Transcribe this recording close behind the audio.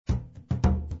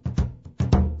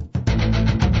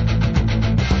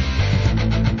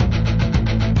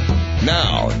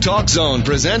Talk Zone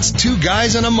presents Two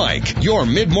Guys and a Mic, your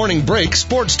mid-morning break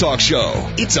sports talk show.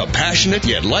 It's a passionate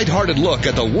yet lighthearted look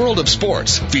at the world of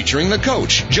sports, featuring the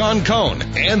coach, John Cohn,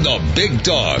 and the Bigg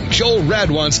Dogg, Joel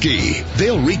Radwanski.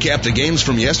 They'll recap the games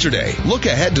from yesterday, look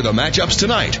ahead to the matchups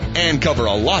tonight, and cover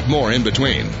a lot more in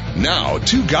between. Now,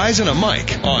 Two Guys and a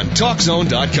Mic on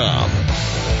TalkZone.com.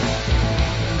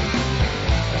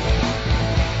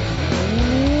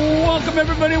 Welcome,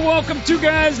 everybody. Welcome to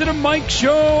Guys and a Mic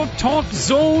Show,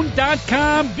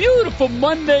 TalkZone.com. Beautiful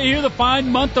Monday here, the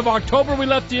fine month of October. We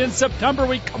left you in September.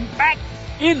 We come back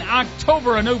in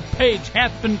October. A new page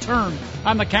hath been turned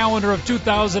on the calendar of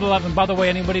 2011. By the way,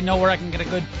 anybody know where I can get a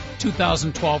good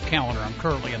 2012 calendar? I'm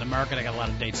currently in the market. I got a lot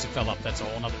of dates to fill up. That's a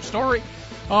whole other story.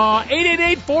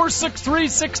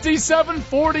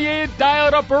 888-463-6748. Dial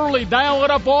it up early. Dial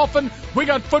it up often. We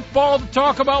got football to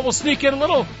talk about. We'll sneak in a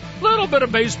little bit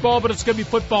of baseball, but it's going to be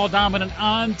football dominant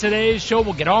on today's show.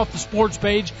 We'll get off the sports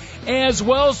page as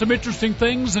well. Some interesting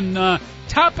things and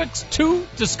topics to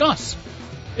discuss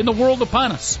in the world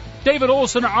upon us. David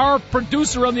Olson, our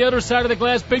producer on the other side of the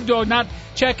glass. Bigg Dogg not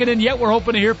checking in yet. We're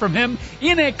hoping to hear from him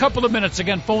in a couple of minutes.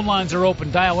 Again, phone lines are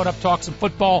open. Dial it up, talk some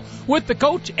football with the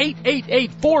coach.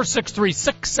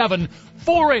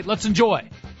 888-463-6748. Let's enjoy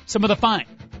some of the fine,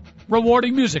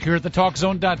 rewarding music here at the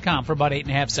TalkZone.com for about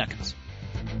 8.5 seconds.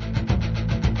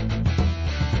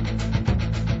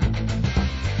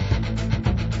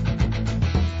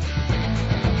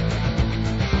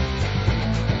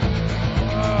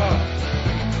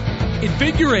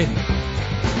 Invigorating,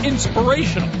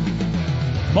 inspirational,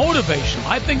 motivational.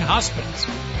 I think hospitals,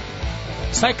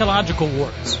 psychological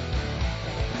wards,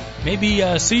 maybe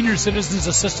senior citizens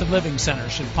assisted living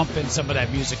centers should pump in some of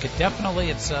that music. It definitely,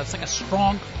 it's like a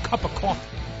strong cup of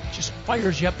coffee. It just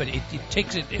fires you up, and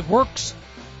it works.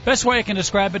 Best way I can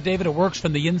describe it, David, it works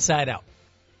from the inside out.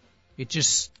 It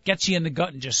just gets you in the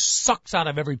gut and just sucks out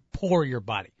of every pore of your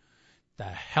body. The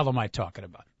hell am I talking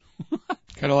about?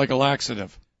 Kind of like a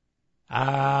laxative.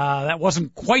 That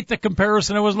wasn't quite the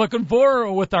comparison I was looking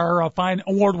for with our fine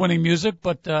award-winning music,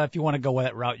 but if you want to go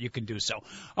that route, you can do so.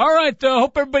 All right,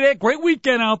 hope everybody had a great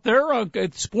weekend out there,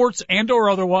 sports and or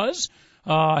otherwise,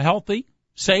 healthy,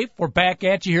 safe. We're back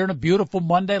at you here on a beautiful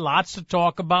Monday, lots to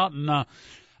talk about, and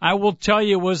I will tell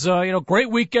you it was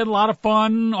great weekend, a lot of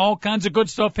fun, all kinds of good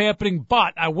stuff happening,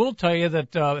 but I will tell you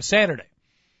that Saturday,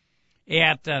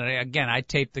 again, I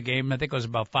taped the game, I think it was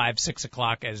about 5, 6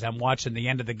 o'clock as I'm watching the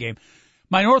end of the game.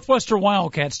 My Northwestern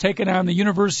Wildcats taking on the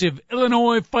University of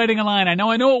Illinois Fighting Illini.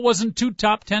 Now, I know it wasn't two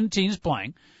top 10 teams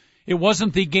playing. It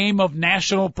wasn't the game of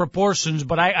national proportions,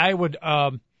 but I would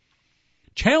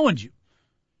challenge you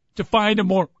to find a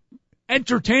more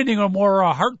entertaining or more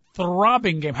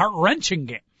heart-throbbing game, heart-wrenching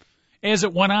game as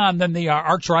it went on than the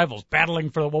arch rivals battling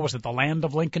for, the Land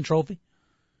of Lincoln Trophy?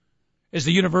 As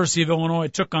the University of Illinois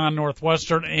took on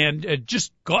Northwestern and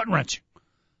just gut-wrenching.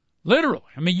 Literally.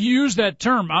 I mean, you use that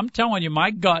term. I'm telling you, my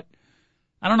gut,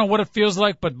 I don't know what it feels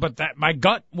like, but that my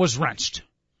gut was wrenched.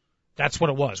 That's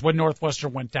what it was when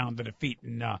Northwestern went down to defeat.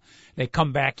 And they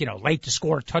come back, late to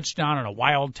score a touchdown in a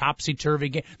wild, topsy-turvy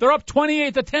game. They're up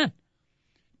 28-10.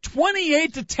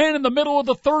 28-10 in the middle of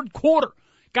the third quarter.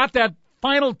 Got that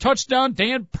final touchdown.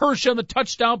 Dan Persh on the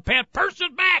touchdown pass. Persh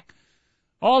is back.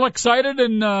 All excited,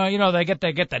 and, they get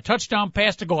that touchdown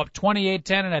pass to go up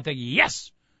 28-10, and I think,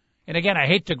 yes. And again, I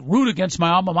hate to root against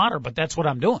my alma mater, but that's what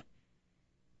I'm doing.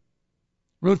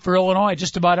 Root for Illinois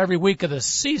just about every week of the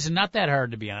season. Not that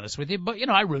hard, to be honest with you, but,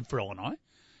 I root for Illinois.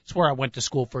 It's where I went to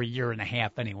school for a year and a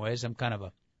half anyways. I'm kind of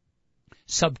a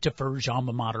subterfuge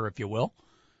alma mater, if you will.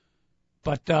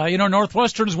 But,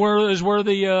 Northwestern is where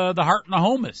the heart and the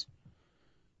home is.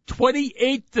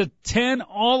 28-10,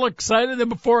 all excited. And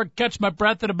before I catch my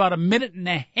breath, in about a minute and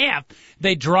a half,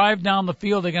 they drive down the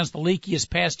field against the leakiest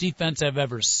pass defense I've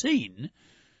ever seen.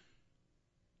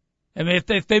 I mean,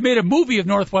 if they made a movie of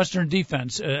Northwestern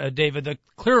defense, David,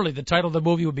 clearly the title of the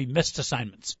movie would be Missed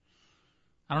Assignments.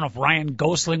 I don't know if Ryan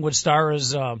Gosling would star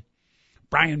as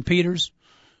Brian Peters.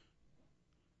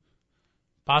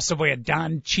 Possibly a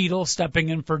Don Cheadle stepping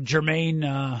in for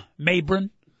Jermaine Mabrin.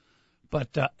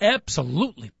 But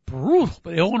absolutely brutal.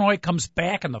 But Illinois comes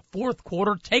back in the fourth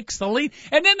quarter, takes the lead,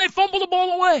 and then they fumble the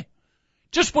ball away.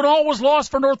 Just when all was lost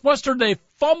for Northwestern, they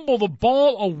fumble the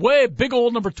ball away. Big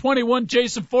old number 21,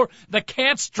 Jason Ford. The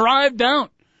Cats drive down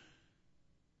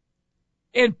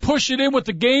and push it in with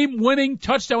the game-winning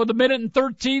touchdown with a minute and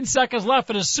 13 seconds left.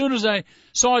 And as soon as I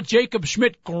saw Jacob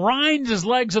Schmidt grind his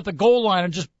legs at the goal line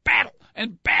and just battle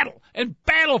and battle and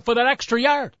battle for that extra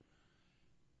yard,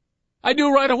 I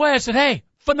knew right away. I said, hey,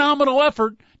 phenomenal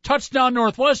effort. Touchdown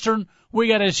Northwestern. We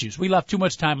got issues. We left too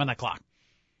much time on the clock.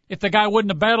 If the guy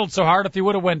wouldn't have battled so hard, if he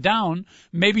would have went down,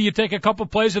 maybe you take a couple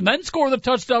plays and then score the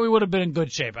touchdown, we would have been in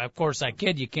good shape. Of course, that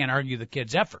kid, you can't argue the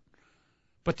kid's effort.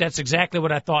 But that's exactly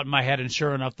what I thought in my head, and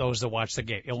sure enough, those that watch the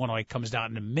game. Illinois comes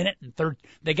down in a minute and third.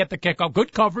 They get the kickoff.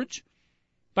 Good coverage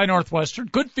by Northwestern.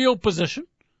 Good field position.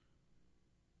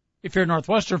 If you're a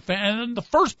Northwestern fan, and the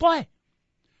first play,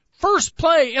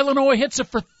 Illinois hits it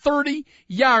for 30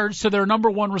 yards to their number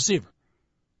one receiver,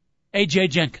 A.J.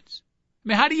 Jenkins. I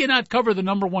mean, how do you not cover the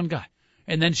number one guy?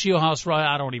 And then Shieldhouse,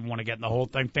 I don't even want to get in the whole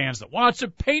thing. Fans that watch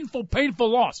it, painful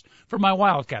loss for my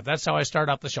Wildcat. That's how I start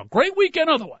out the show. Great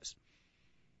weekend otherwise.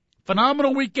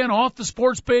 Phenomenal weekend off the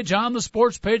sports page, on the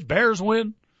sports page. Bears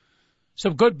win.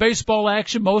 Some good baseball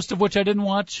action, most of which I didn't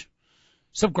watch.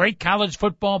 Some great college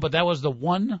football, but that was the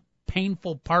one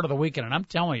painful part of the weekend. And I'm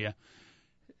telling you,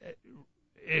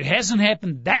 it hasn't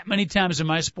happened that many times in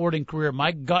my sporting career.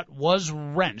 My gut was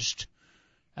wrenched.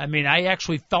 I mean, I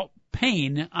actually felt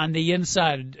pain on the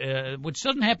inside, which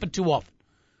doesn't happen too often,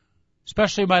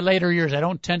 especially in my later years. I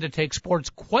don't tend to take sports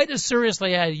quite as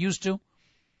seriously as I used to.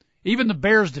 Even the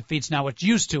Bears defeats now, which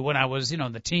used to when I was,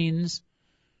 in the teens,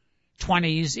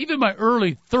 20s, even my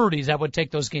early 30s, I would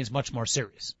take those games much more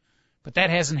serious. But that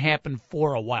hasn't happened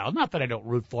for a while. Not that I don't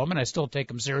root for them, and I still take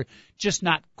them serious, just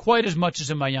not quite as much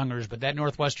as in my younger years. But that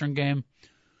Northwestern game,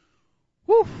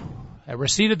 whew, I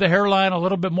receded the hairline a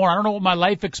little bit more. I don't know what my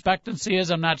life expectancy is.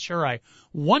 I'm not sure I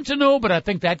want to know, but I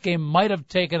think that game might have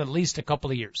taken at least a couple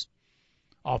of years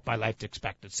off my life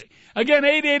expectancy. Again,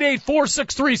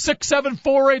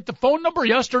 888-463-6748, the phone number.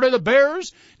 Yesterday, the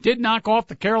Bears did knock off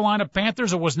the Carolina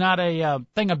Panthers. It was not a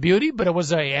thing of beauty, but it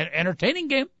was an entertaining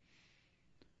game.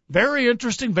 Very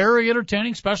interesting, very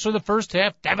entertaining, especially the first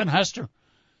half. Devin Hester,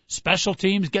 special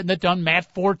teams getting it done.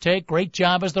 Matt Forte, great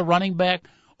job as the running back.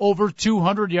 Over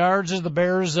 200 yards as the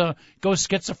Bears go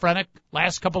schizophrenic.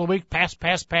 Last couple of weeks, pass,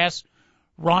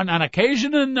 run on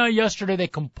occasion, and yesterday they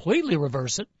completely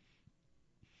reverse it.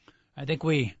 I think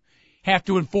we have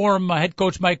to inform head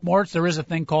coach Mike Moritz there is a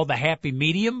thing called the happy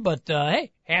medium, but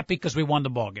hey, happy because we won the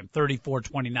ball game,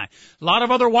 34-29. A lot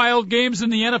of other wild games in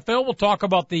the NFL. We'll talk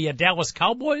about the Dallas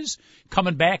Cowboys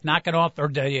coming back, knocking off, or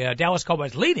the Dallas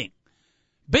Cowboys leading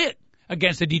big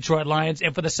against the Detroit Lions,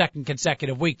 and for the second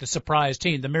consecutive week, the surprise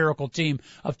team, the miracle team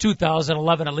of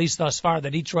 2011, at least thus far,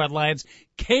 the Detroit Lions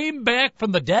came back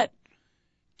from the dead.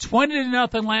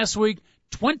 20-0 last week,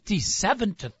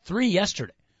 27-3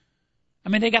 yesterday. I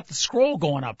mean, they got the scroll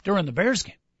going up during the Bears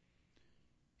game.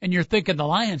 And you're thinking the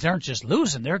Lions aren't just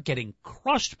losing, they're getting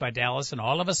crushed by Dallas, and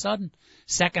all of a sudden,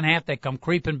 second half, they come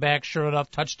creeping back, sure enough,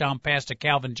 touchdown pass to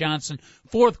Calvin Johnson.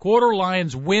 Fourth quarter,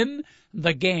 Lions win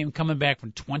the game, coming back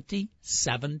from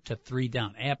 27-3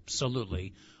 down.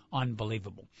 Absolutely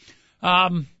unbelievable.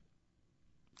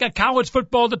 Got college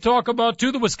football to talk about,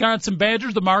 too. The Wisconsin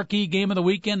Badgers, the marquee game of the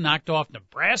weekend, knocked off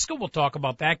Nebraska. We'll talk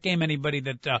about that game. Anybody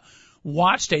that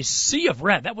watched a sea of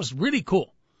red, that was really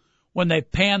cool when they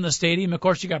panned the stadium. Of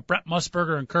course, you got Brent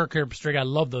Musburger and Kirk Herbstreit. I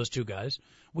love those two guys.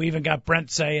 We even got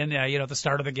Brent saying, at the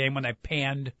start of the game when they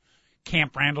panned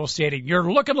Camp Randall Stadium,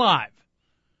 "You're looking live."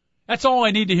 That's all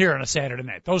I need to hear on a Saturday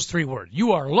night. Those three words.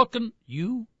 You are looking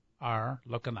live.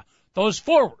 Those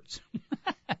four words.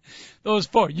 Those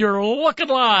four. You're looking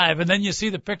live. And then you see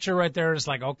the picture right there. It's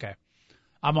like, okay,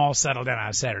 I'm all settled in on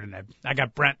a Saturday night. I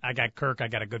got Brent, I got Kirk, I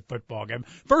got a good football game.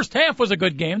 First half was a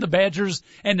good game. The Badgers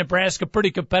and Nebraska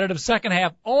pretty competitive. Second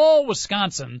half, all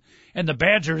Wisconsin, and the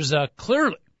Badgers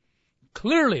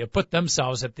clearly have put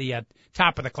themselves at the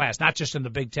top of the class, not just in the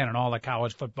Big Ten and all the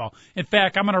college football. In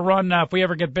fact, I'm going to run, if we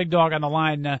ever get Bigg Dogg on the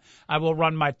line, I will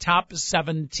run my top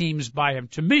 7 teams by him.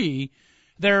 To me,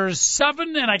 there's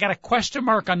 7, and I got a question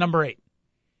mark on number 8,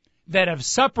 that have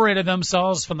separated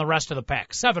themselves from the rest of the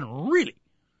pack. 7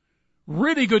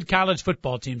 really good college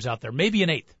football teams out there, maybe an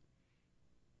 8th.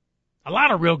 A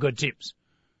lot of real good teams.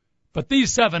 But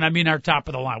these 7, are top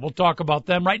of the line. We'll talk about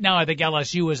them. Right now, I think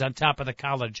LSU is on top of the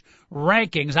college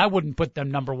rankings. I wouldn't put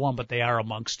them number 1, but they are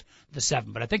amongst the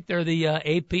 7. But I think they're the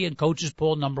AP and coaches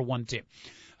poll number 1 team.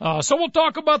 So we'll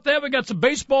talk about that. We got some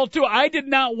baseball, too. I did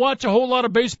not watch a whole lot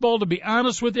of baseball, to be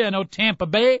honest with you. I know Tampa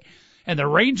Bay and the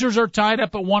Rangers are tied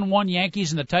up at 1-1.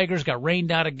 Yankees and the Tigers got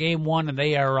rained out of game 1, and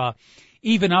they are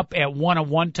even up at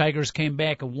 1-1. Tigers came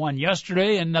back and won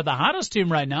yesterday. And the hottest team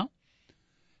right now,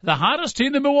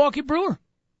 the Milwaukee Brewer.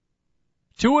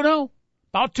 2-0.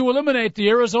 About to eliminate the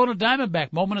Arizona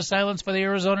Diamondback. Moment of silence for the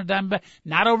Arizona Diamondback.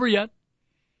 Not over yet,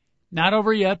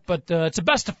 but it's a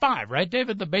best of 5, right,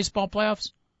 David, the baseball playoffs?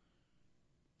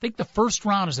 I think the first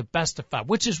round is a best of 5,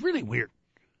 which is really weird.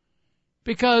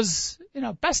 Because,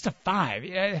 best of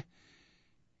 5,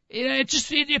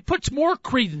 it puts more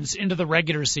credence into the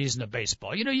regular season of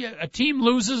baseball. A team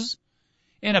loses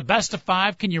in a best of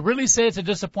 5. Can you really say it's a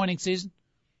disappointing season?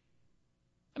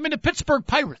 I mean, the Pittsburgh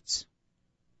Pirates.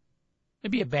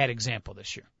 Maybe a bad example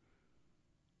this year.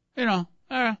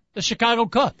 The Chicago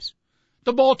Cubs,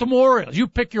 the Baltimore Orioles. You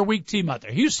pick your weak team out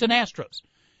there. Houston Astros.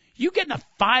 You get in a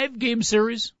 5-game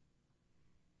series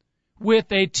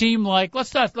with a team like,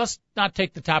 let's not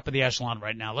take the top of the echelon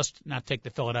right now. Let's not take the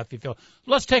Philadelphia Phillies.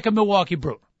 Let's take a Milwaukee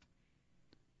Brewer.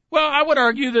 Well, I would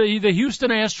argue the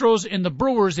Houston Astros and the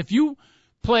Brewers, if you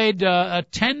played a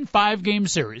 10 5-game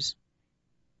series,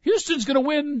 Houston's going to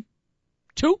win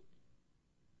 2,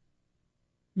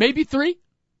 maybe 3.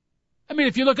 I mean,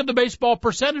 if you look at the baseball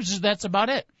percentages, that's about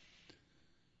it.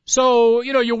 So,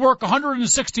 you work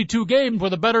 162 games where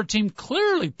the better team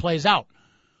clearly plays out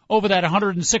over that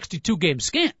 162-game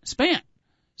span.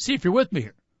 See if you're with me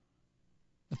here.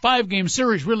 The 5-game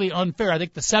series really unfair. I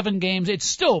think the 7 games, it's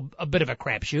still a bit of a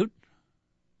crapshoot.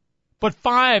 But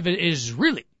 5 is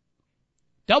really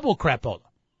double crapola.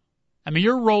 I mean,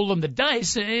 you're rolling the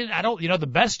dice. The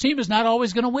best team is not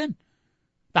always going to win.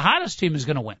 The hottest team is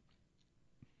going to win.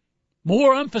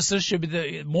 More emphasis should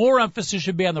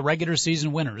be on the regular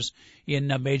season winners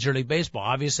in Major League Baseball.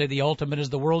 Obviously, the ultimate is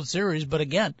the World Series, but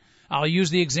again, I'll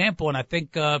use the example, and I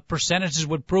think percentages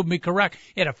would prove me correct.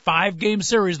 In a 5-game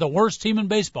series, the worst team in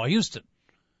baseball, Houston,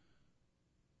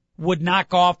 would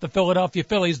knock off the Philadelphia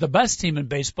Phillies, the best team in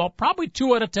baseball, probably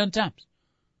 2 out of 10 times.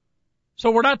 So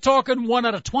we're not talking 1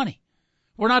 out of 20.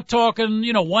 We're not talking,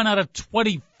 1 out of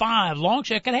 25. Long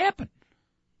shot, it can happen.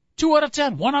 2 out of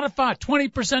 10, 1 out of 5,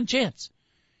 20% chance.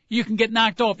 You can get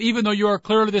knocked off even though you are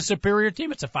clearly the superior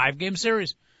team. It's a 5-game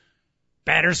series.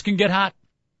 Batters can get hot.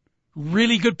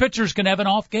 Really good pitchers can have an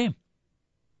off game.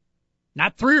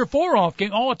 Not 3 or 4 off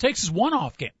game. All it takes is 1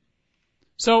 off game.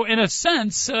 So in a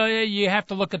sense, you have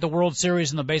to look at the World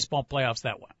Series and the baseball playoffs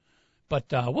that way. But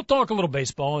we'll talk a little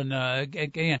baseball, and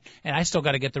again, and I still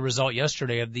got to get the result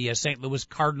yesterday of the St. Louis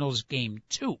Cardinals game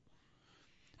 2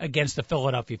 against the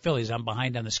Philadelphia Phillies. I'm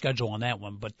behind on the schedule on that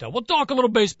one, but we'll talk a little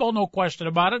baseball, no question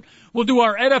about it. We'll do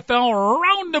our NFL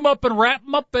round them up and wrap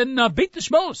them up and beat the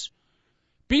Schmoes.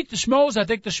 Beat the Schmoes. I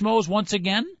think the Schmoes once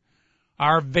again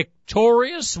are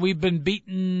victorious. We've been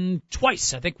beaten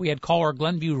twice. I think we had caller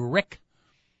Glenview Rick,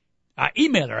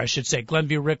 emailer, I should say,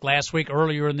 Glenview Rick last week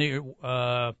earlier in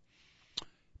the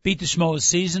Beat the Schmoes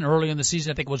season. Early in the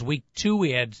season, I think it was week 2,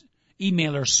 we had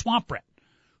emailer Swamp Rat,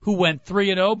 who went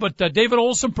 3-0. But David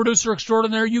Olson, producer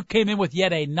extraordinaire, you came in with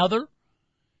yet another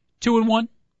 2-1.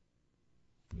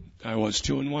 I was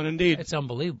 2-1 indeed. It's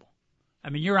unbelievable.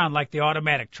 I mean, you're on like the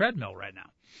automatic treadmill right now.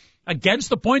 Against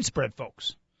the point spread,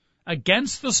 folks.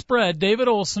 Against the spread, David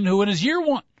Olson, who in his year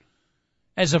 1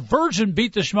 as a virgin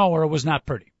beat the Schmoer, was not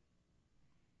pretty.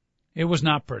 It was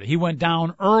not pretty. He went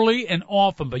down early and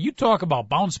often, but you talk about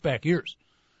bounce back years.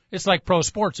 It's like pro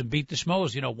sports and beat the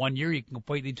Schmoes. 1 year you can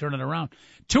completely turn it around.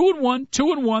 2-1,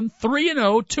 2-1,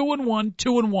 3-0, 2-1,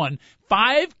 2-1.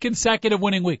 5 consecutive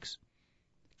winning weeks.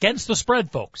 Against the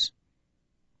spread, folks.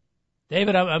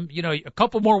 David, I'm a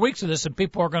couple more weeks of this and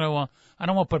people are going to, I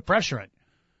don't want to put pressure in,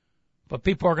 but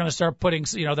people are going to start putting,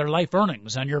 their life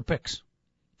earnings on your picks.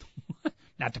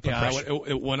 Not to put pressure.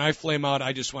 When I flame out,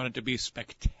 I just want it to be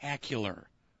spectacular.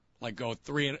 Like go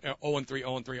 0-3, 0-3,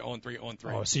 0-3.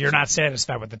 Oh, so you're not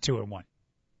satisfied with the 2-1?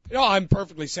 No, I'm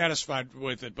perfectly satisfied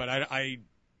with it, but I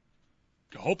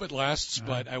hope it lasts,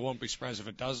 but I won't be surprised if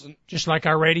it doesn't. Just like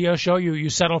our radio show, you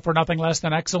settle for nothing less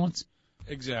than excellence?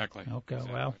 Exactly. Okay,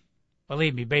 exactly. Well,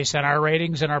 believe me, based on our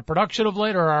ratings and our production of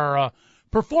late or our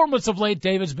performance of late,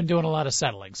 David's been doing a lot of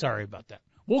settling. Sorry about that.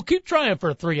 We'll keep trying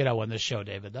for a 3-0 on this show,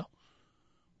 David, though.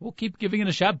 We'll keep giving it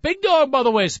a shot. Bigg Dogg, by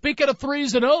the way, speaking of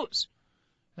 3s and O's.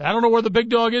 I don't know where the Bigg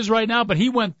Dogg is right now, but he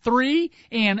went 3-0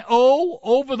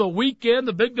 over the weekend.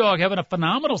 The Bigg Dogg having a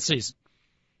phenomenal season.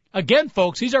 Again,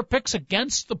 folks, these are picks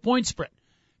against the point spread.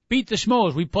 Beat the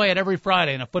Schmoes. We play it every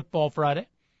Friday in a Football Friday.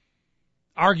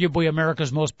 Arguably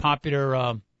America's most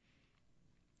popular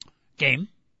game.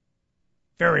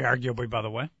 Very arguably, by the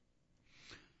way.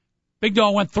 Bigg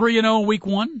Dogg went 3-0 in week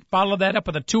 1. Followed that up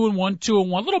with a 2-1,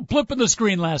 2-1. Little blip in the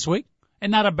screen last week,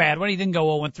 and not a bad one. He didn't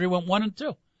go 0-3, went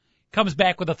 1-2. Comes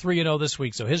back with a 3-0 this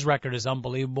week, so his record is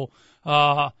unbelievable.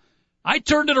 I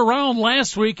turned it around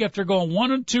last week after going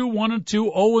 1-2,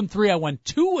 1-2, 0-3. I went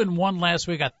 2-1 last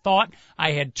week. I thought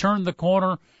I had turned the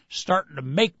corner, starting to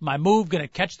make my move, going to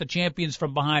catch the champions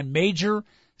from behind. Major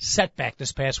setback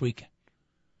this past weekend.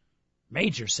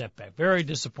 Major setback. Very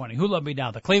disappointing. Who let me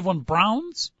down? The Cleveland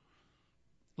Browns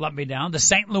let me down. The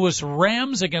St. Louis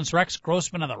Rams against Rex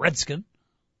Grossman and the Redskins.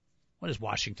 What is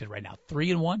Washington right now?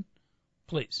 3-1?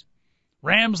 Please.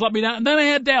 Rams let me down, and then I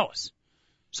had Dallas.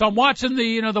 So I'm watching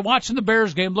the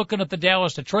Bears game, looking at the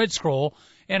Dallas Detroit scroll,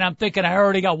 and I'm thinking I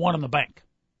already got one in the bank.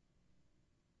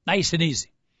 Nice and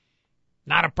easy.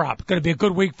 Not a problem. Going to be a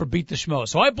good week for Beat the Schmo.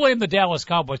 So I blame the Dallas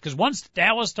Cowboys because once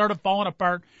Dallas started falling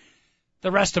apart,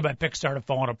 the rest of my picks started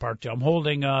falling apart too. I'm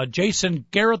holding Jason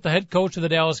Garrett, the head coach of the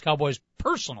Dallas Cowboys,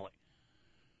 personally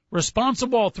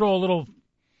responsible. I'll throw a little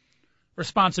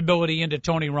responsibility into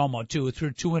Tony Romo too,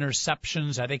 through 2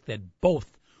 interceptions. I think that both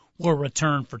were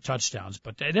returned for touchdowns.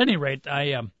 But at any rate,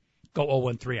 I go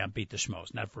 0-3 on Beat the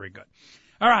Schmoes. Not very good.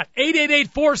 All right,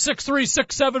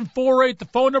 888-463-6748, the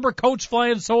phone number. Coach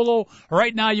flying solo.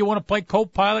 Right now you want to play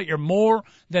co-pilot. You're more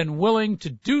than willing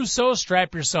to do so.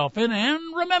 Strap yourself in,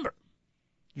 and remember,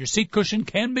 your seat cushion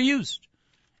can be used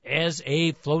as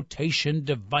a flotation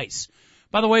device.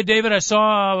 By the way, David, I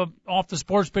saw off the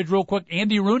sports page real quick,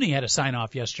 Andy Rooney had a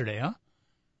sign-off yesterday, huh?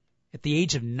 At the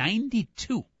age of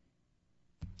 92.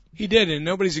 He did, and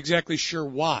nobody's exactly sure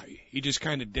why. He just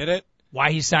kind of did it.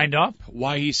 Why he signed off?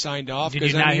 Why he signed off. Did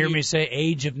you not hear me say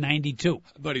age of 92?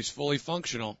 But he's fully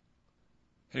functional.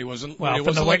 And he wasn't. Well, it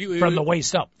from the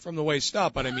waist up. From the waist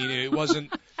up, but I mean, it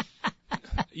wasn't.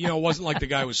 It wasn't like the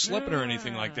guy was slipping or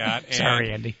anything like that. And,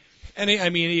 sorry, Andy. And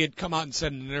he had come out and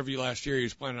said in an interview last year he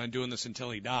was planning on doing this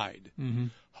until he died. Mm-hmm.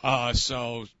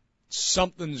 So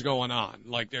something's going on.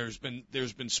 Like there's been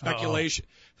speculation.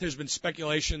 Uh-oh. There's been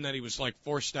speculation that he was like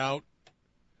forced out.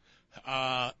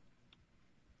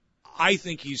 I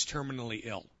think he's terminally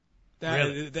ill.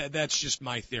 Really? That's just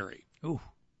my theory. Ooh.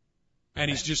 And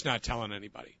he's just not telling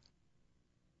anybody.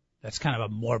 That's kind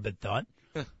of a morbid thought.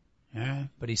 Yeah,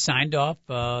 but he signed off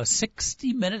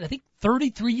 60 minutes, I think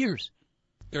 33 years.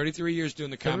 33 years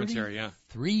doing the commentary, yeah.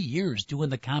 3 years doing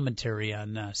the commentary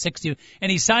on 60. And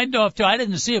he signed off, too. I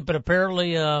didn't see it, but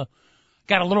apparently got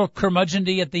a little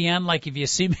curmudgeon-y at the end, like if you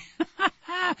see me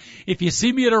if you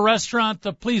see me at a restaurant,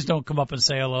 please don't come up and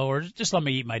say hello, or just let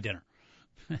me eat my dinner.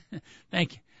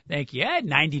 Thank you. Yeah,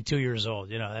 92 years old.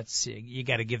 That's you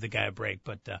got to give the guy a break.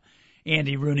 But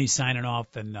Andy Rooney signing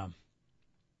off, and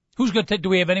who's going to do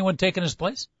we have anyone taking his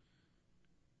place?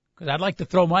 Because I'd like to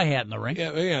throw my hat in the ring.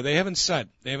 Yeah. They haven't said.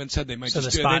 They might they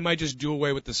might just do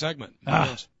away with the segment.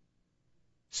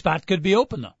 Spot could be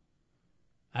open though.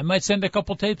 I might send a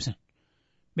couple tapes in.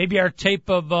 Maybe our tape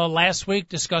of last week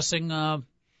discussing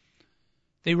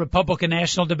the Republican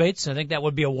national debates. I think that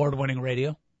would be award-winning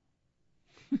radio.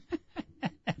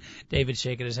 David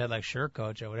shaking his head like, sure,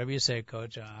 Coach, or whatever you say,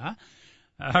 Coach.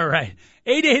 All right.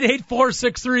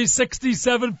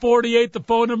 888-463-6748, the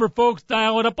phone number, folks.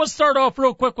 Dial it up. Let's start off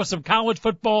real quick with some college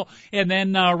football, and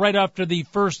then right after the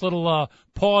first little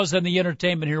pause in the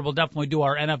entertainment here, we'll definitely do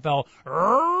our NFL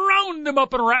round them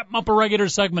up and wrap them up, a regular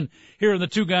segment here in the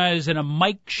Two Guys in a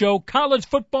Mic show. College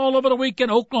football over the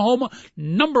weekend. Oklahoma,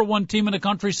 #1 team in the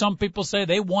country. Some people say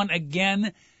they won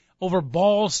again over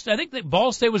Ball State. I think that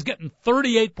Ball State was getting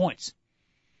 38 points.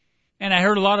 And I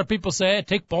heard a lot of people say, hey,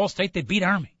 take Ball State, they beat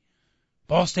Army.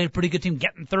 Ball State, a pretty good team,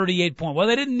 getting 38 points. Well,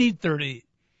 they didn't need 30.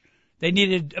 They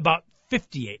needed about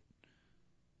 58. I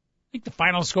think the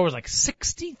final score was like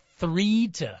 63-10,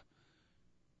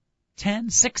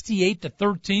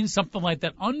 68-13, something like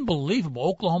that. Unbelievable.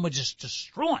 Oklahoma just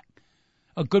destroying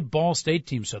a good Ball State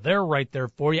team. So they're right there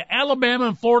for you. Alabama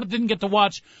and Florida didn't get to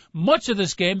watch much of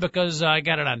this game because I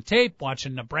got it on tape,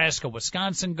 watching Nebraska,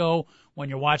 Wisconsin go. When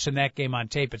you're watching that game on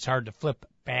tape, it's hard to flip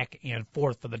back and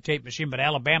forth for the tape machine. But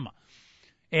Alabama,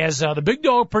 as the Bigg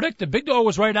Dogg predicted, Bigg Dogg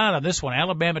was right on this one.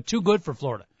 Alabama, too good for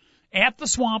Florida. At the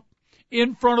Swamp,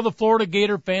 in front of the Florida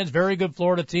Gator fans, very good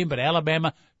Florida team, but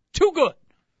Alabama, too good,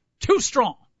 too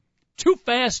strong, too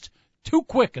fast, too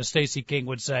quick, as Stacey King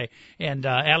would say. And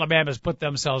Alabama's put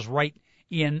themselves right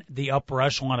in the upper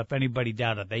echelon. If anybody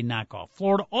doubted, they knock off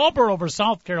Florida. Auburn over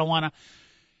South Carolina.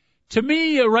 To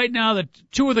me, right now, the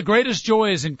two of the greatest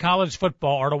joys in college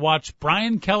football are to watch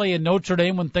Brian Kelly and Notre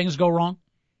Dame when things go wrong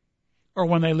or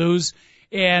when they lose,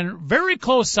 and very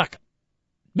close second,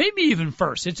 maybe even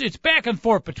first. It's back and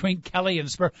forth between Kelly and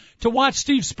Spurrier. To watch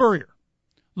Steve Spurrier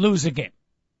lose a game.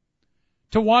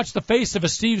 To watch the face of a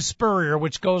Steve Spurrier,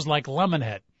 which goes like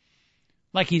Lemonhead,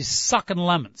 like he's sucking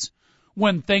lemons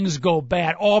when things go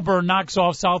bad. Auburn knocks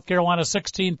off South Carolina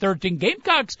 16-13.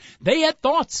 Gamecocks, they had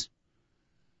thoughts.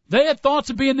 They had thoughts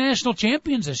of being national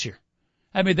champions this year.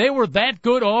 I mean, they were that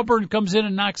good. Auburn comes in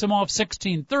and knocks them off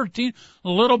 16-13. A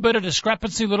little bit of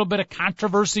discrepancy, a little bit of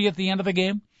controversy at the end of the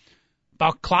game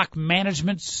about clock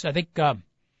management. I think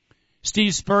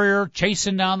Steve Spurrier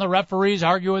chasing down the referees,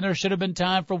 arguing there should have been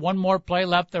time for one more play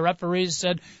left. The referees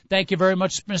said, thank you very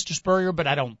much, Mr. Spurrier, but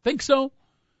I don't think so.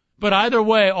 But either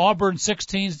way, Auburn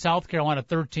 16, South Carolina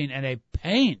 13, and a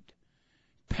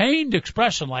pained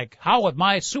expression like, how with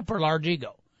my super large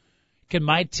ego can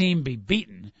my team be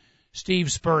beaten?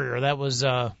 Steve Spurrier, that was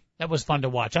fun to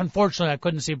watch. Unfortunately, I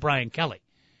couldn't see Brian Kelly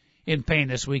in pain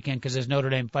this weekend because his Notre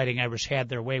Dame Fighting Irish had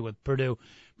their way with Purdue.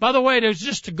 By the way, there's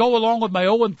just to go along with my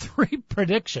 0-3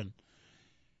 prediction,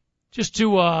 just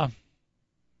to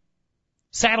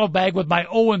saddlebag with my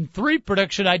 0-3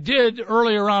 prediction, I did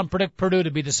earlier on predict Purdue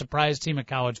to be the surprise team of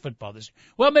college football this year.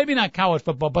 Well, maybe not college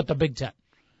football, but the Big Ten.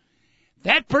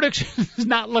 That prediction is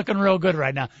not looking real good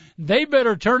right now. They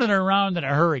better turn it around in a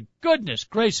hurry. Goodness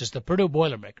gracious, the Purdue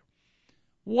Boilermaker.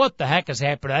 What the heck has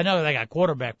happened? I know they got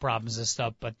quarterback problems and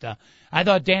stuff, but I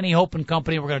thought Danny Hope and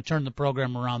company were going to turn the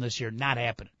program around this year. Not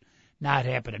happening. Not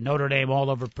happening. Notre Dame all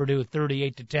over Purdue,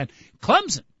 38-10.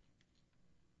 Clemson.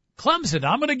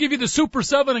 I'm going to give you the Super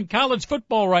 7 in college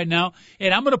football right now,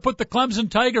 and I'm going to put the Clemson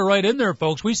Tiger right in there,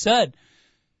 folks. We said,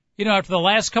 after the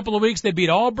last couple of weeks, they beat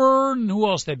Auburn. Who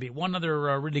else they beat? One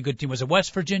other really good team. Was it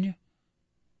West Virginia?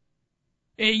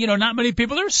 Not many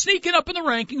people. They're sneaking up in the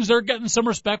rankings. They're getting some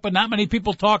respect, but not many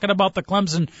people talking about the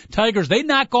Clemson Tigers. They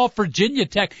knock off Virginia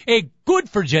Tech, a good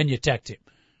Virginia Tech team,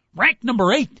 ranked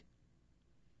number 8.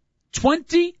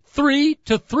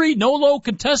 23-3, no low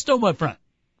contesto, my friend.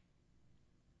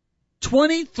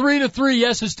 23-3,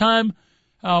 yes, it's time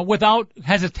without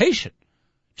hesitation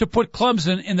to put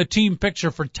Clemson in the team picture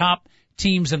for top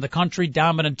teams in the country,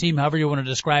 dominant team, however you want to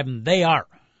describe them. They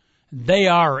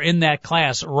are in that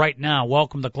class right now.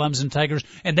 Welcome the Clemson Tigers.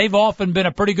 And they've often been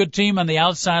a pretty good team on the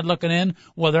outside looking in.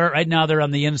 Well, right now they're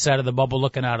on the inside of the bubble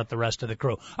looking out at the rest of the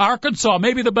crew. Arkansas,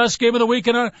 maybe the best game of the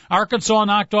weekend. Arkansas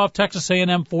knocked off Texas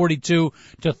A&M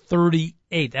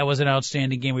 42-38. That was an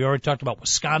outstanding game. We already talked about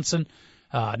Wisconsin.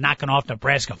 Knocking off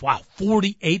Nebraska. Wow,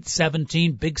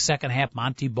 48-17. Big second half.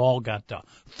 Monty Ball got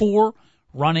 4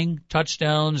 running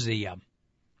touchdowns. The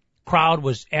crowd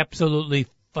was absolutely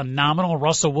phenomenal.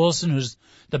 Russell Wilson, who's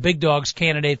the Bigg Dog's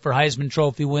candidate for Heisman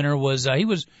Trophy winner, was he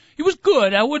was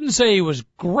good. I wouldn't say he was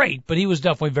great, but he was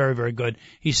definitely very, very good.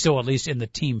 He's still at least in the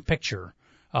team picture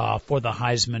for the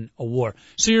Heisman Award.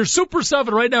 So your Super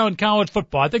 7 right now in college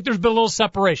football. I think there's been a little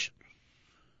separation.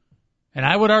 And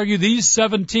I would argue these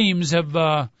 7 teams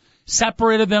have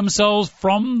separated themselves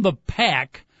from the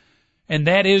pack, and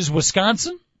that is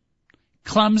Wisconsin,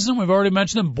 Clemson, we've already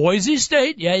mentioned them, Boise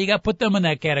State, yeah, you got to put them in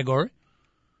that category,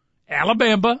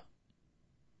 Alabama,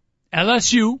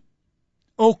 LSU,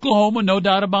 Oklahoma, no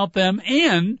doubt about them,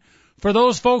 and for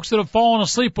those folks that have fallen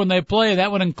asleep when they play,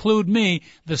 that would include me,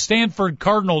 the Stanford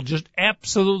Cardinal just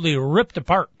absolutely ripped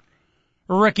apart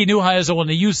Ricky Neuheisel and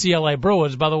the UCLA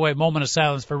Bruins. By the way, moment of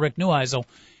silence for Rick Neuheisel,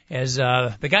 as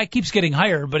the guy keeps getting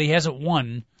hired, but he hasn't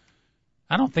won,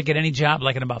 I don't think, at any job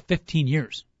like in about 15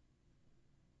 years.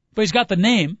 But he's got the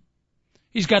name.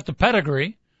 He's got the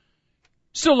pedigree.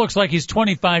 Still looks like he's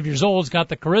 25 years old. He's got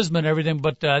the charisma and everything,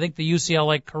 but I think the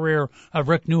UCLA career of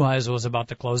Rick Neuheisel is about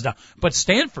to close down. But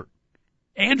Stanford,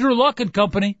 Andrew Luck and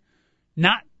company,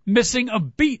 not missing a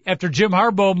beat after Jim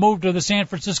Harbaugh moved to the San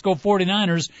Francisco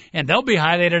 49ers, and they'll be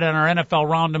highlighted on our NFL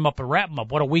Round-em-up and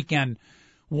Wrap-em-up. What a weekend.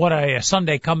 What a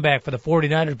Sunday comeback for the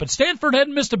 49ers. But Stanford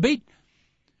hadn't missed a beat.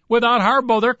 Without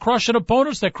Harbaugh, they're crushing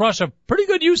opponents. They crush a pretty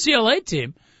good UCLA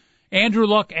team. Andrew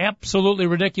Luck, absolutely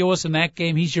ridiculous in that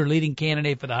game. He's your leading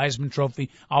candidate for the Heisman Trophy.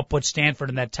 I'll put Stanford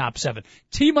in that top 7.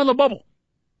 Team on the bubble,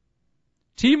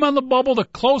 the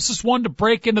closest one to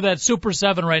break into that Super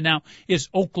 7 right now is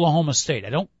Oklahoma State. I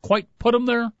don't quite put them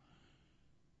there,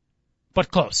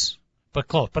 but close.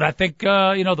 But I think,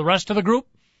 the rest of the group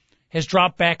has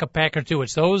dropped back a pack or two.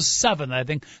 It's those 7 I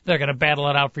think they're going to battle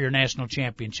it out for your national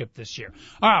championship this year.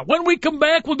 All right, when we come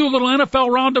back, we'll do a little NFL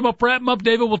Round-em-up, Wrap-em-up.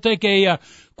 David, we'll take a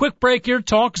quick break here.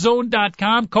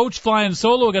 TalkZone.com. Coach flying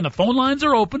solo. Again, the phone lines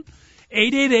are open.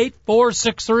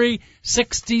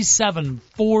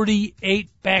 888-463-6748.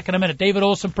 Back in a minute. David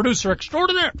Olson, producer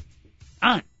extraordinaire,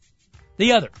 on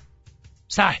the other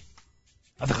side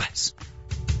of the glass.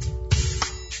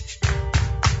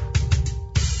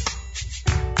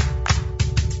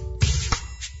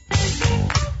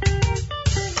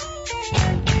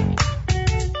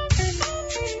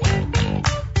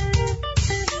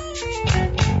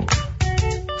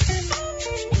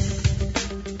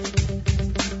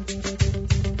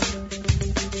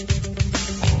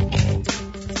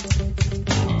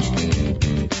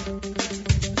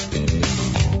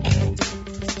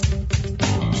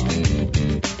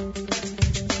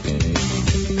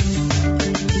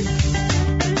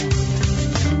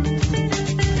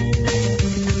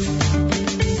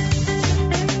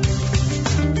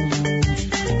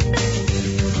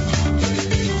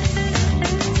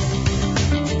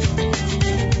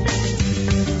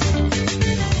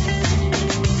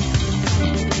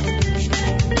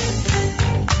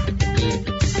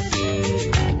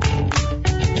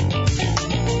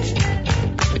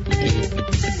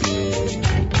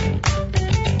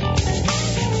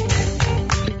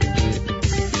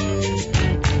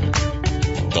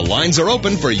 Lines are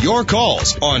open for your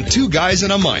calls on Two Guys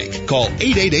and a Mic. Call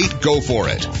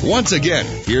 888-GO-FOR-IT. Once again,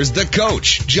 here's the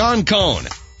coach, John Cohn.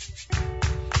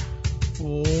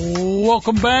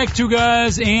 Welcome back, Two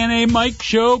Guys and a Mic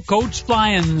show. Coach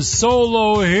flying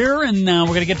solo here, and we're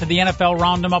going to get to the NFL,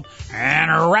 round them up,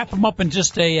 and wrap them up in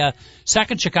just a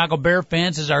second. Chicago Bear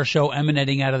fans is our show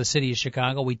emanating out of the city of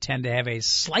Chicago. We tend to have a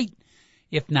slight,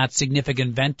 if not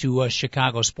significant, vent to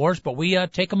Chicago sports, but we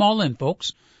take them all in,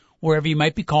 folks, wherever you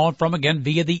might be calling from, again,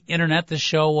 via the internet. The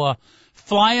show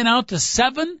flying out to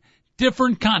 7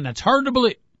 different continents. Hard to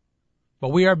believe. But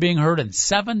we are being heard in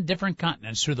 7 different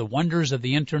continents through the wonders of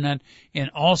the internet.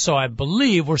 And also, I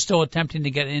believe we're still attempting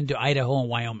to get into Idaho and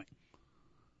Wyoming,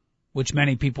 which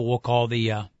many people will call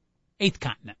the 8th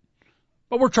continent.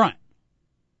 But we're trying.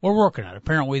 We're working on it.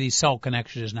 Apparently, the cell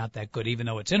connection is not that good. Even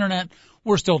though it's internet,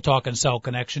 we're still talking cell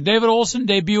connection. David Olson,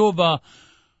 debut of a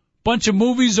bunch of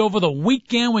movies over the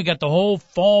weekend. We got the whole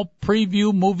fall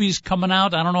preview movies coming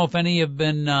out. I don't know if any have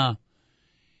been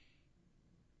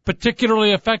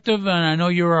particularly effective, and I know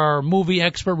you're our movie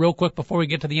expert. Real quick before we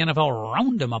get to the NFL,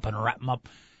 round them up and wrap them up.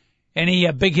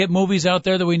 Any big hit movies out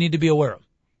there that we need to be aware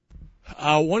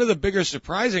of? One of the bigger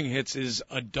surprising hits is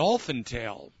A Dolphin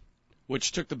Tale,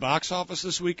 which took the box office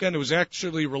this weekend. It was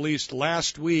actually released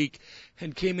last week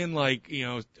and came in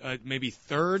maybe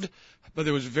 3rd, but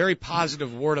there was very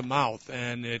positive word of mouth,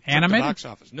 and it took the box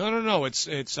office. No.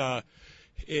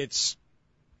 It's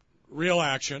real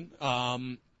action.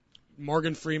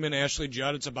 Morgan Freeman, Ashley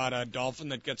Judd. It's about a dolphin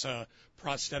that gets a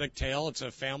prosthetic tail. It's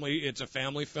a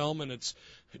family film, and it's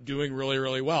doing really,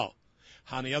 really well.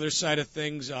 On the other side of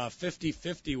things,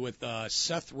 50-50 with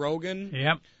Seth Rogen.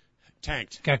 Yep.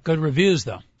 Tanked. Got good reviews,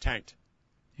 though. Tanked.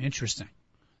 Interesting.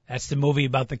 That's the movie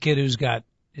about the kid his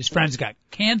friend's got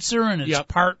cancer, and it's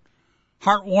part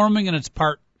heartwarming and it's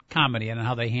part comedy, and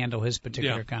how they handle his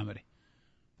particular comedy.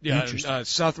 Yeah,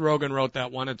 Seth Rogen wrote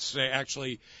that one. It's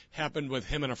actually happened with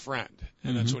him and a friend,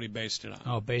 and that's what he based it on.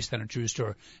 Oh, based on a true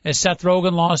story. Has Seth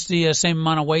Rogen lost the same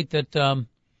amount of weight that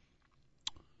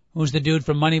who's the dude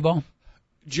from Moneyball?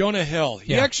 Jonah Hill.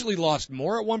 He actually lost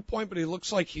more at one point, but he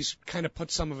looks like he's kind of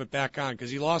put some of it back on because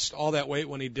he lost all that weight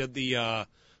when he did the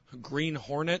Green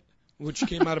Hornet, which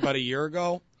came out about a year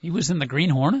ago. He was in the Green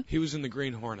Hornet? He was in the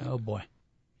Green Hornet. Oh, boy.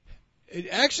 It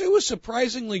actually was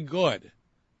surprisingly good.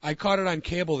 I caught it on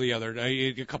cable the other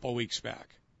day, a couple of weeks back,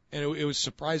 and it was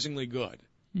surprisingly good.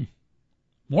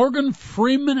 Morgan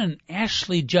Freeman and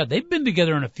Ashley Judd. They've been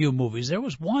together in a few movies. There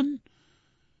was one.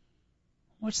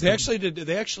 They actually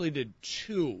did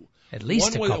 2. At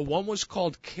least a couple. One was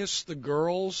called Kiss the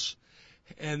Girls,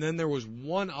 and then there was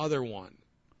one other one.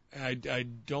 I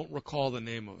don't recall the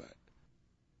name of it.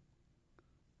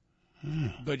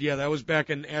 But yeah, that was back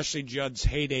in Ashley Judd's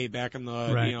heyday, back in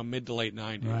the mid to late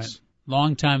 90s. Right.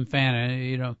 Long-time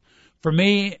fan. For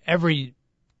me, every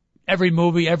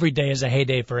movie, every day is a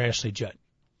heyday for Ashley Judd.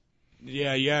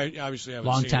 Yeah, obviously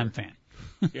haven't seen her. Long-time fan.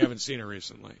 You haven't seen her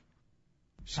recently.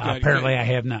 Apparently I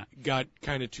have not. Got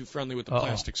kind of too friendly with the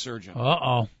plastic surgeon.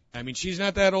 Uh-oh. I mean, she's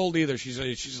not that old either.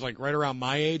 She's like right around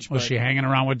my age. Was she hanging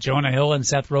around with Jonah Hill and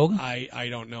Seth Rogen? I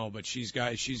don't know, but she's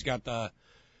got the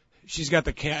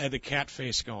cat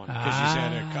face going because she's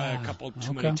had a couple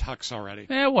too many tucks already.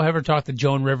 Yeah, we'll have her talk to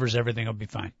Joan Rivers. Everything will be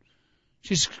fine.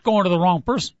 She's going to the wrong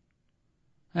person.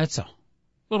 That's all.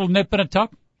 Little nip and a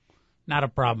tuck. Not a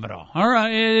problem at all. All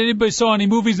right. Anybody saw any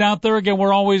movies out there? Again,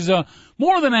 we're always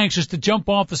more than anxious to jump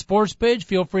off the sports page.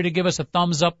 Feel free to give us a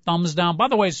thumbs up, thumbs down. By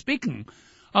the way, speaking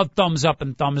of thumbs up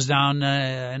and thumbs down,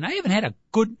 and I haven't had a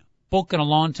good book in a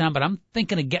long time, but I'm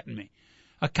thinking of getting me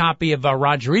a copy of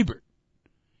Roger Ebert.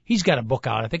 He's got a book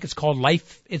out. I think it's called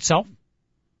Life Itself.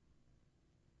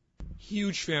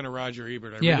 Huge fan of Roger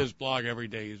Ebert. I read his blog every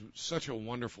day. He's such a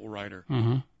wonderful writer.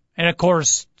 Mm-hmm. And, of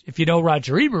course, if you know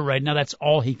Roger Ebert right now, that's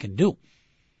all he can do.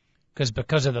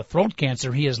 Because of the throat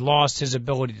cancer, he has lost his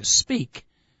ability to speak.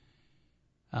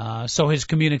 So his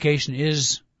communication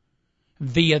is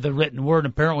via the written word.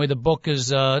 Apparently the book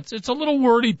is it's a little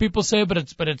wordy, people say, but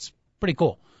it's pretty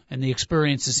cool. And the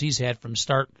experiences he's had from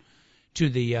start to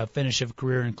the finish of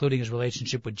career, including his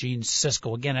relationship with Gene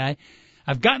Siskel. Again,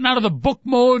 I've gotten out of the book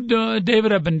mode,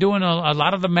 David. I've been doing a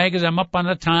lot of the magazines. I'm up on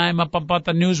the Time, up about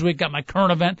the Newsweek, got my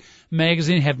current event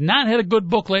magazine. Have not had a good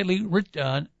book lately.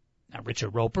 Not Richard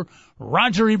Roper.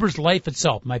 Roger Ebert's Life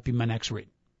Itself might be my next read.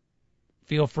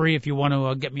 Feel free if you want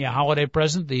to get me a holiday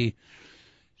present. It's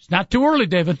not too early,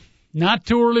 David. Not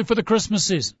too early for the Christmas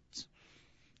season.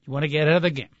 You want to get ahead of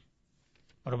the game.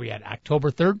 What are we at, October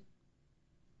 3rd?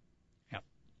 Yep.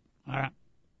 All right.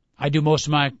 I do most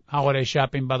of my holiday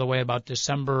shopping, by the way, about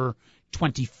December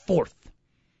 24th.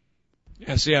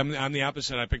 Yeah, see, I'm the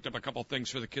opposite. I picked up a couple things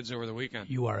for the kids over the weekend.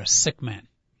 You are a sick man.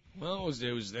 Well,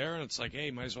 it was there, and it's like, hey,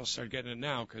 might as well start getting it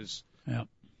now because, Yep.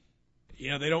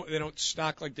 they don't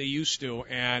stock like they used to,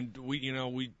 and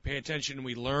we pay attention and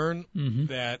we learn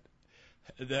that,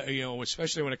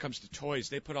 especially when it comes to toys,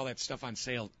 they put all that stuff on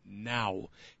sale now,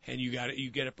 and you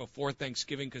get it before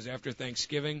Thanksgiving because after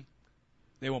Thanksgiving,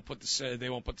 they won't put the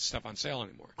stuff on sale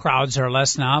anymore. Crowds are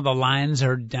less now. The lines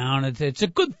are down. It's a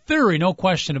good theory, no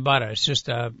question about it. It's just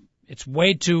it's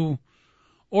way too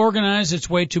organized. It's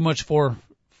way too much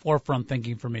forefront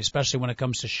thinking for me, especially when it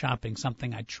comes to shopping,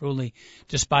 something I truly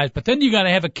despise. But then you got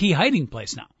to have a key hiding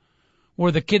place now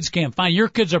where the kids can't find. Your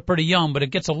kids are pretty young, but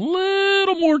it gets a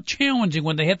little more challenging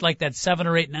when they hit like that 7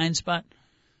 or 8, 9 spot.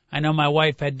 I know my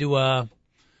wife had to,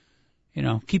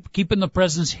 keeping the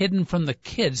presents hidden from the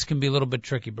kids can be a little bit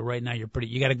tricky, but right now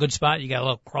you got a good spot. You got a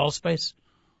little crawl space.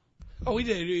 Oh, we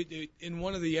did. In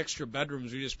one of the extra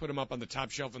bedrooms, we just put them up on the top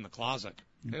shelf in the closet.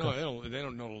 Okay. They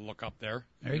don't know to look up there.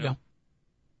 There you go.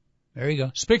 There you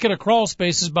go. Speaking of crawl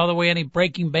spaces, by the way, any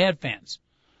Breaking Bad fans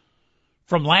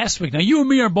from last week? Now, you and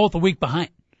me are both a week behind,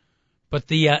 but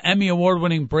the Emmy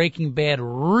Award-winning Breaking Bad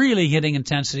really hitting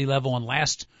intensity level in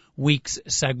last week's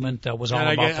segment was all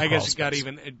about the crawl space. I guess it got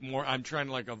even more. I'm trying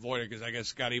to avoid it because I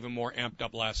guess it got even more amped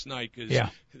up last night because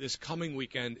this coming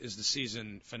weekend is the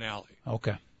season finale.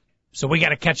 Okay. So we got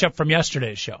to catch up from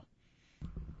yesterday's show.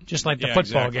 Just like the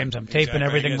football games. I'm taping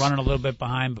everything, running a little bit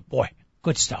behind, but boy,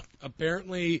 good stuff.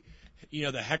 Apparently,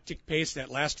 the hectic pace, that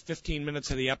last 15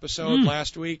 minutes of the episode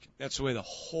last week, that's the way the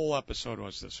whole episode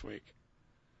was this week.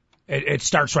 It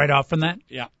starts right off from that?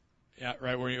 Yeah. Yeah,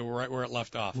 right where it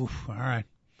left off. Oof, all right.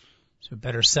 So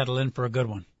better settle in for a good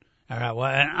one. All right.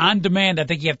 Well, and on demand, I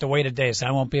think you have to wait a day, so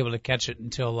I won't be able to catch it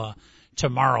until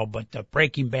tomorrow. But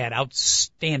Breaking Bad,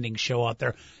 outstanding show out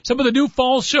there. Some of the new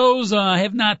fall shows, I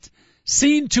have not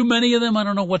seen too many of them. I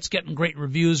don't know what's getting great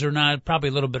reviews or not. Probably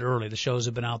a little bit early. The shows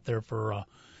have been out there for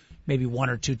maybe 1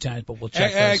 or 2 times, but we'll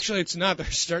check those. Actually, it's not.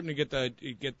 They're starting to get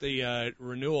the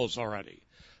renewals already.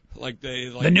 Like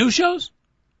the new shows?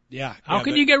 Yeah. How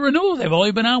can you get renewals? They've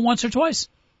only been on once or twice.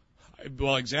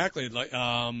 Well, exactly. Like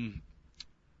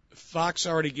Fox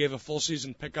already gave a full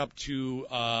season pickup to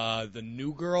the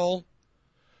New Girl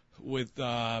with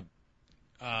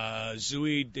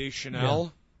Zooey Deschanel. Yeah.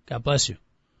 God bless you.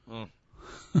 Oh.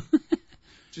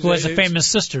 Who has a famous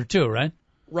sister too, right?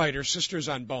 Right. Her sister's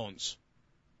on Bones.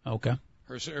 Okay.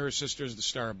 Her sister's the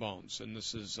star of Bones, and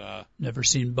this is never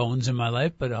seen Bones in my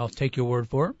life, but I'll take your word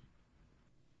for it.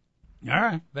 All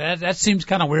right. That seems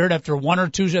kind of weird after 1 or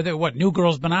 2. What, New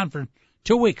Girl's been on for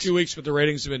 2 weeks. 2 weeks, but the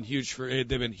ratings have been huge they've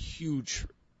been huge.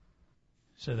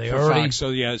 So they already.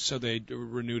 Fox, so they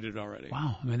renewed it already.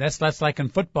 Wow. I mean, that's like in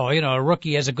football. A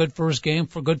rookie has a good first game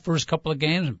for a good first couple of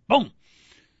games, and boom,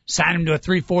 sign him to a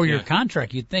 3-4 year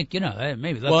contract. You'd think,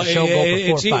 maybe let the show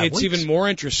go for 4 or 5 weeks. It's even more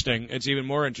interesting. It's even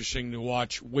more interesting to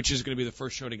watch which is going to be the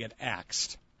first show to get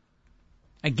axed.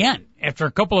 Again, after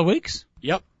a couple of weeks.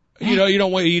 Yep. You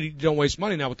don't waste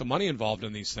money now with the money involved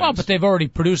in these things. Well, but they've already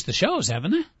produced the shows,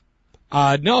 haven't they?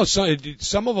 No.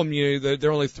 Some of them,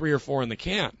 they're only 3 or 4 in the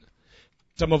can.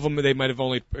 Some of them they might have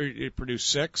only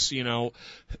produced 6. The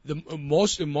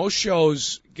most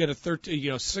shows get a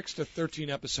 6 to 13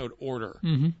 episode order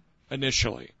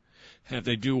initially, and if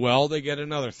they do well, they get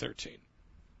another 13.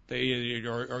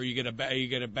 You get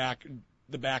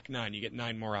the back 9. You get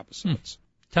 9 more episodes.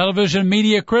 Television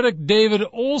media critic David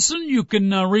Olson. You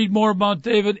can read more about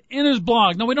David in his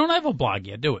blog. No, we don't have a blog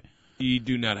yet, do we? You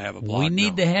do not have a blog. We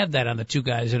need to have that on the Two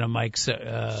Guys and a Mic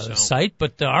site.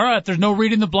 But all right, if there's no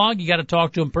reading the blog, you got to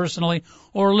talk to him personally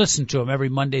or listen to him every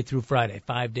Monday through Friday,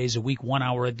 5 days a week, 1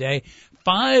 hour a day,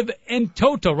 5 in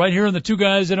total, right here on the Two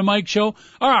Guys and a Mic show.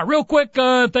 All right, real quick,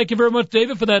 thank you very much,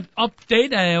 David, for that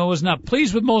update. I was not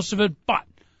pleased with most of it, but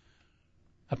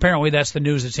apparently that's the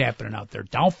news that's happening out there.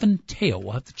 Dolphin Tale.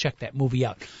 We'll have to check that movie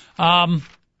out.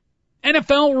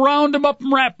 NFL roundup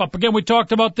and wrap up. Again, we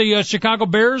talked about the Chicago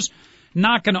Bears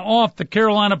knocking off the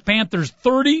Carolina Panthers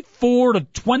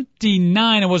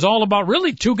 34-29. It was all about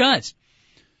really 2 guys.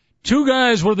 2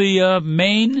 guys were the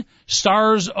main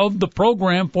stars of the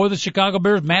program for the Chicago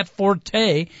Bears. Matt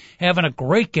Forte having a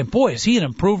great game. Boy, is he an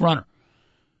improved runner.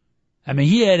 I mean,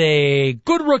 he had a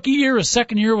good rookie year. His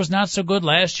second year was not so good.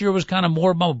 Last year was kind of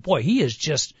more about, boy, he has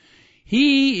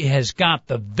got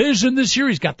the vision this year.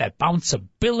 He's got that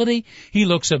bounceability. He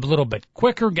looks a little bit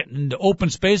quicker, getting into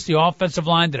open space. The offensive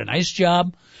line did a nice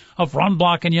job of run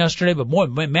blocking yesterday. But boy,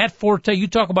 Matt Forte, you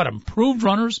talk about improved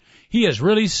runners. He has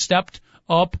really stepped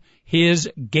up his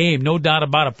game. No doubt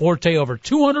about it. Forte over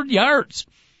 200 yards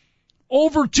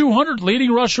over 200,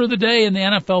 leading rusher of the day in the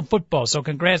NFL football. So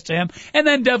congrats to him. And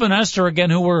then Devin Hester again,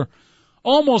 who we're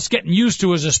almost getting used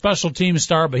to as a special team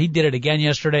star, but he did it again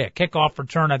yesterday. A kickoff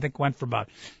return, I think, went for about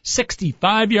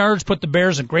 65 yards, put the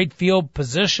Bears in great field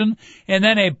position. And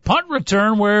then a punt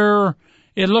return where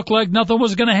it looked like nothing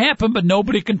was going to happen, but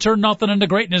nobody can turn nothing into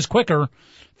greatness quicker,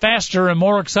 faster, and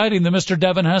more exciting than Mr.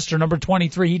 Devin Hester, number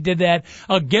 23. He did that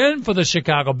again for the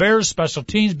Chicago Bears. Special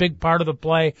teams, big part of the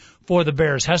play for the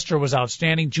Bears. Hester was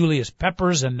outstanding. Julius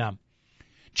Peppers and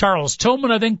Charles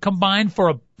Tillman, I think, combined for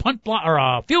a punt block or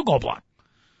a field goal block.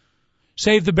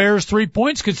 Saved the Bears 3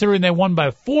 points, considering they won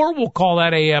by 4. We'll call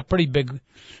that a pretty big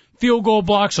field goal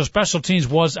block. So special teams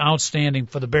was outstanding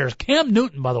for the Bears. Cam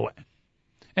Newton, by the way.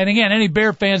 And again, any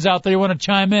Bear fans out there, you want to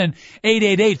chime in,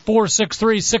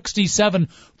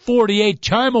 888-463-6748.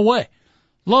 Chime away.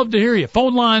 Love to hear you.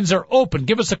 Phone lines are open.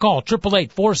 Give us a call,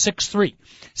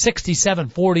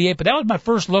 888-463-6748. But that was my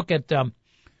first look at the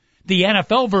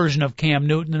NFL version of Cam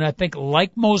Newton, and I think,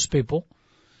 like most people,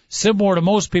 similar to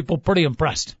most people, pretty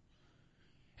impressed.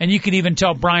 And you can even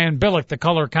tell Brian Billick, the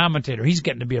color commentator, he's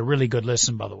getting to be a really good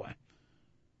listen, by the way.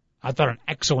 I thought an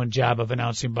excellent job of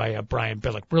announcing by Brian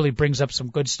Billick. Really brings up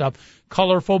some good stuff.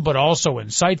 Colorful, but also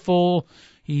insightful.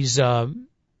 He's,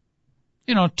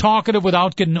 talkative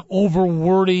without getting over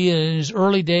wordy. In his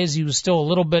early days, he was still a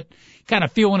little bit kind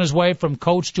of feeling his way from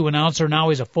coach to announcer. Now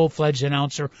he's a full-fledged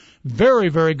announcer. Very,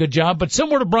 very good job. But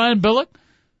similar to Brian Billick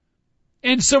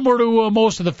and similar to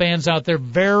most of the fans out there,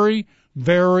 very,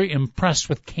 very impressed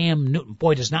with Cam Newton.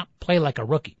 Boy, does not play like a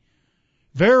rookie.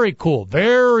 Very cool,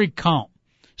 very calm.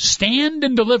 Stand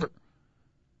and deliver.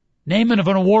 Naming of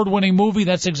an award-winning movie,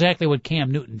 that's exactly what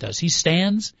Cam Newton does. He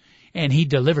stands and he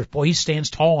delivers. Boy, he stands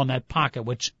tall in that pocket,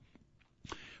 which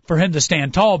for him to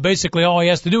stand tall, basically all he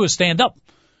has to do is stand up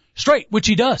straight, which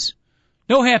he does.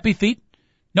 No happy feet,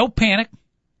 no panic.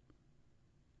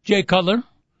 Jay Cutler.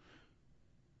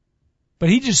 But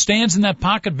he just stands in that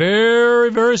pocket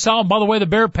very, very solid. By the way, the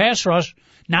Bear pass rush,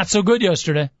 not so good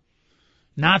yesterday.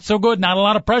 Not so good. Not a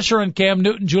lot of pressure on Cam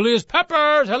Newton. Julius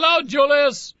Peppers. Hello,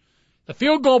 Julius. The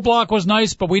field goal block was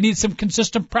nice, but we need some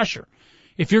consistent pressure.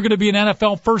 If you're going to be an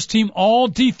NFL first team all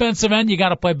defensive end, you got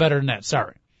to play better than that.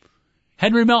 Sorry.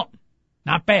 Henry Melton.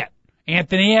 Not bad.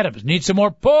 Anthony Adams. Need some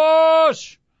more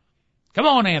push. Come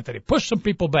on, Anthony. Push some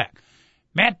people back.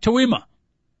 Matt Tuima.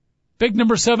 Big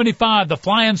number 75, the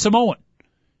flying Samoan.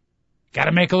 Got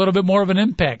to make a little bit more of an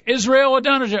impact. Israel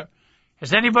Adonijah.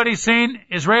 Has anybody seen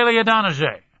Israeli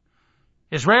Adonijah?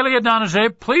 Israeli Adonijah,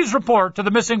 please report to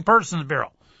the Missing Persons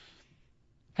Bureau.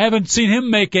 Haven't seen him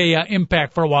make a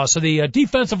impact for a while. So the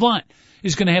defensive line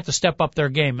is going to have to step up their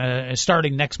game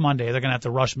starting next Monday. They're going to have to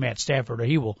rush Matt Stafford, or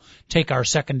he will take our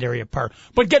secondary apart.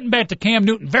 But getting back to Cam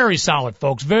Newton, very solid,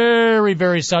 folks. Very,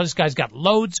 very solid. This guy's got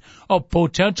loads of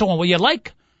potential. And what you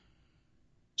like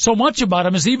so much about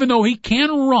him is even though he can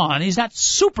run, he's not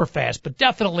super fast, but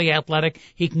definitely athletic.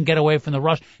 He can get away from the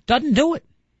rush. Doesn't do it.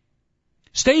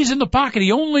 Stays in the pocket.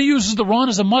 He only uses the run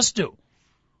as a must-do,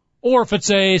 or if it's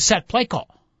a set play call.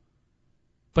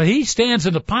 But he stands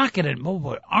in the pocket and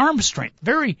arm strength,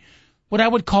 very what I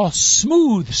would call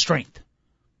smooth strength.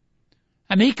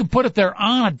 I mean, he can put it there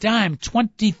on a dime,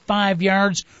 25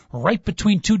 yards right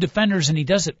between two defenders, and he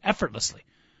does it effortlessly.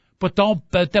 But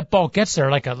that ball gets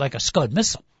there like a Scud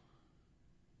missile.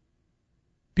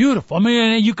 Beautiful. I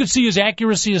mean, you could see his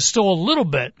accuracy is still a little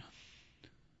bit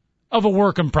of a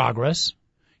work in progress.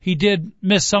 He did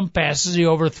miss some passes he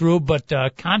overthrew, but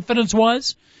confidence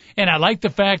was. And I like the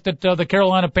fact that the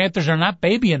Carolina Panthers are not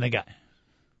babying the guy.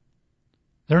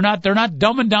 They're not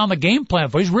dumbing down the game plan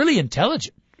for him. He's really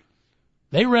intelligent.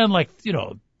 They ran a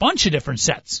bunch of different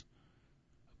sets.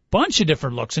 Bunch of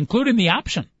different looks, including the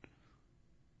option.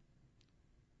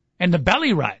 And the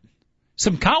belly ride.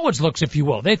 Some college looks, if you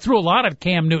will. They threw a lot at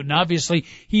Cam Newton. Obviously,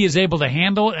 he is able to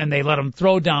handle it, and they let him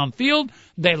throw downfield.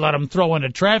 They let him throw into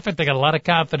traffic. They got a lot of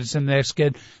confidence in this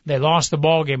kid. They lost the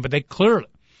ball game, but they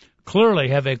clearly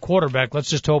have a quarterback.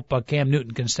 Let's just hope Cam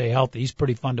Newton can stay healthy. He's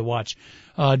pretty fun to watch.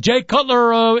 Jay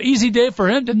Cutler, easy day for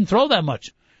him. Didn't throw that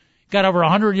much. Got over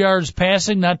 100 yards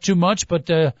passing, not too much, but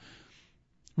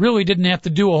really didn't have to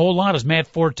do a whole lot as Matt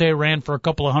Forte ran for a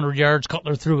couple of 100 yards.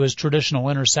 Cutler threw his traditional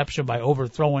interception by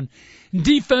overthrowing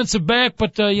defensive back,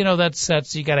 but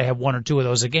that's you got to have one or two of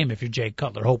those a game if you're Jay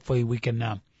Cutler. Hopefully we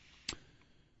can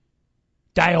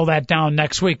dial that down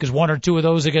next week, because one or two of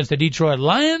those against the Detroit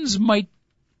Lions might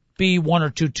be one or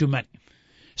two too many.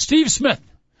 Steve Smith.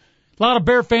 A lot of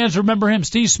Bear fans remember him.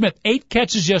 Steve Smith, 8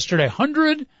 catches yesterday. What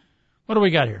do we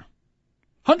got here?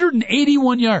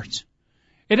 181 yards.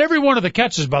 And every one of the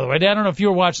catches, by the way, I don't know if you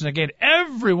were watching the game,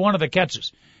 every one of the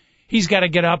catches, he's got to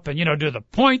get up and, do the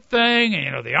point thing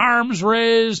and, the arms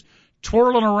raised,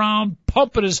 twirling around,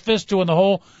 pumping his fist doing the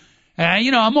whole.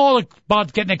 I'm all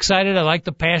about getting excited. I like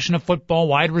the passion of football.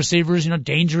 Wide receivers,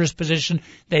 dangerous position.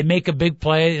 They make a big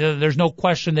play. There's no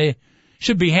question they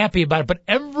should be happy about it. But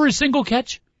every single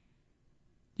catch,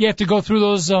 you have to go through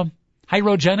those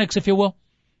hyrogenics, if you will.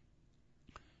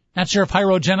 Not sure if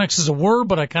hyrogenics is a word,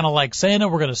 but I kind of like saying it.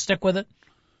 We're going to stick with it.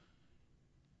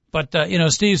 But,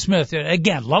 Steve Smith,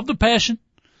 again, love the passion,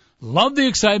 love the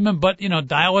excitement, but,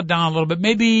 dial it down a little bit.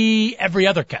 Maybe every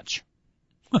other catch.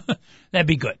 That'd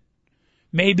be good.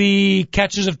 Maybe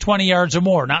catches of 20 yards or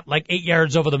more, not like 8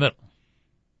 yards over the middle.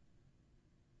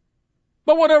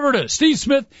 But whatever it is, Steve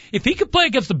Smith, if he could play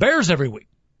against the Bears every week,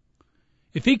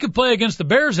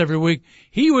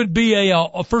 he would be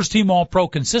a first-team All-Pro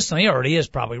consistently. He already is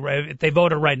probably, if they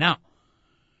voted right now.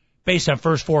 Based on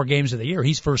first 4 games of the year,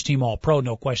 he's first-team All-Pro,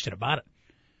 no question about it.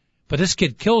 But this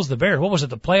kid kills the Bears. What was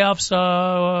it, the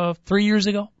playoffs 3 years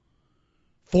ago?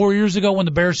 4 years ago when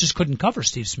the Bears just couldn't cover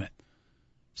Steve Smith.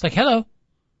 It's like, hello,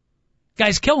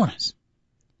 guy's killing us.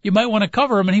 You might want to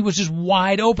cover him, and he was just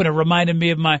wide open. It reminded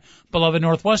me of my beloved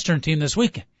Northwestern team this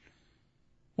weekend,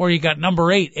 where you got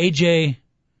number 8, A.J.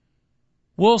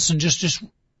 Wilson, just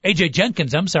A.J.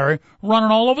 Jenkins, running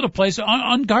all over the place,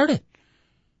 unguarded.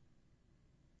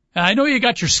 I know you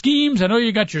got your schemes. I know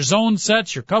you got your zone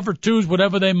sets, your cover twos,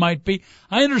 whatever they might be.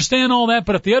 I understand all that,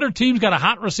 but if the other team's got a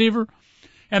hot receiver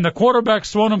and the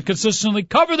quarterback's throwing them consistently,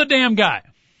 cover the damn guy.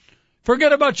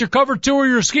 Forget about your cover two or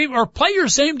your scheme, or play your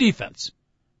same defense.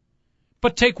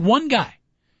 But take one guy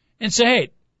and say,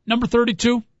 hey, number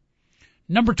 32,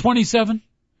 number 27,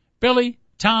 Billy,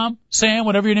 Tom, Sam,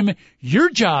 whatever your name is, your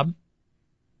job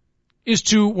is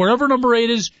to, wherever number 8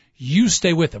 is, you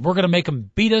stay with him. We're going to make them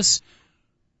beat us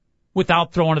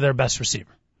without throwing to their best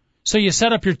receiver. So you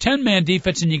set up your 10-man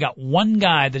defense and you got one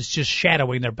guy that's just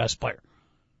shadowing their best player.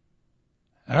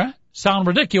 All right? Sound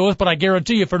ridiculous, but I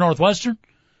guarantee you for Northwestern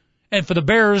and for the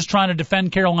Bears trying to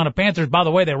defend Carolina Panthers, by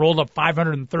the way, they rolled up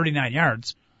 539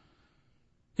 yards,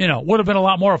 would have been a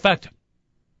lot more effective.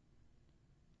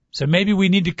 So maybe we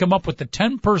need to come up with the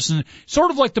 10-person,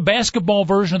 sort of like the basketball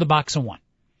version of the box and one.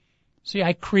 See,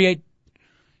 I create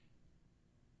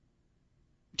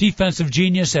defensive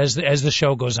genius as the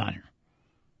show goes on here.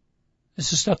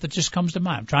 This is stuff that just comes to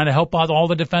mind. I'm trying to help out all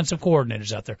the defensive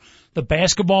coordinators out there. The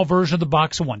basketball version of the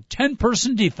box of one.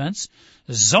 10-person defense,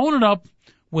 zone it up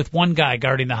with one guy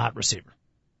guarding the hot receiver.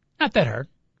 Not that hard.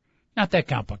 Not that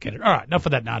complicated. All right, enough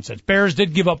of that nonsense. Bears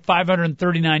did give up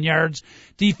 539 yards.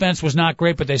 Defense was not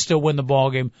great, but they still win the ball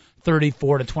game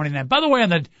 34-29. By the way, on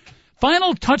the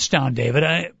final touchdown,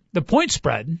 David, the point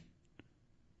spread,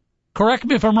 correct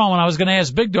me if I'm wrong, when I was going to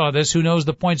ask Bigg Dogg this, who knows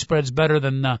the point spread's better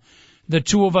than the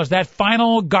two of us. That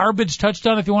final garbage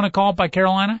touchdown, if you want to call it, by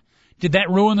Carolina, did that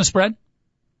ruin the spread?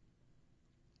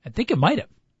 I think it might have.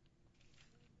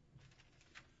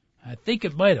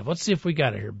 Let's see if we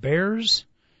got it here. Bears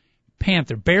by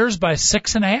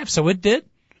 6.5, so it did.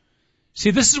 See,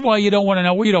 this is why you don't want to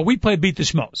know. We play Beat the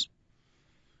Schmoes.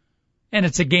 And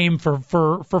it's a game for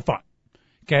fun.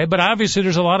 Okay, but obviously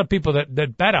there's a lot of people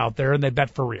that bet out there, and they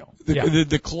bet for real.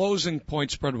 The closing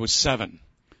point spread was 7.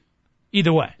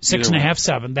 Either way, 6.5,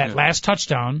 7. That last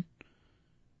touchdown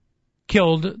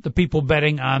killed the people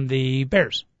betting on the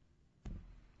Bears.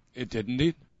 It did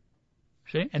indeed.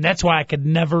 See? And that's why I could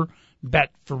never bet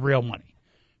for real money.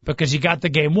 Because you got the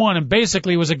game won, and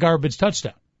basically it was a garbage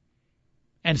touchdown.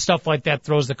 And stuff like that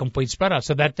throws the complete spread out.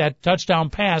 So that touchdown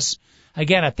pass,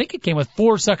 again, I think it came with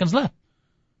 4 seconds left.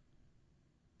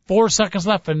 4 seconds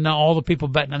left, and all the people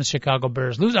betting on the Chicago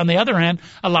Bears lose. On the other hand,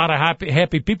 a lot of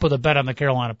happy people that bet on the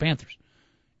Carolina Panthers.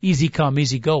 Easy come,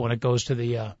 easy go when it goes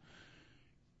to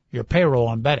your payroll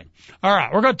on betting. All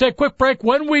right, we're going to take a quick break.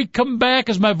 When we come back,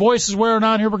 as my voice is wearing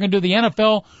on here, we're going to do the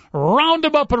NFL round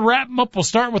them up and wrap them up. We'll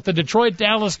start with the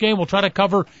Detroit-Dallas game. We'll try to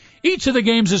cover each of the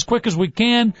games as quick as we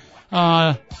can.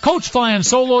 Coach flying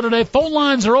solo today. Phone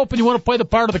lines are open. You want to play the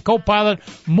part of the co-pilot,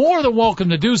 more than welcome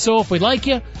to do so. If we like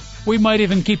you, we might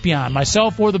even keep you on.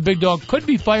 Myself or the Bigg Dogg could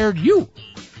be fired. You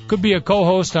could be a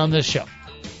co-host on this show.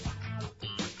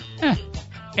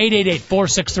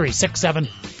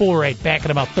 888-463-6748. Back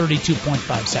in about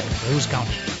 32.5 seconds. Who's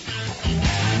counting?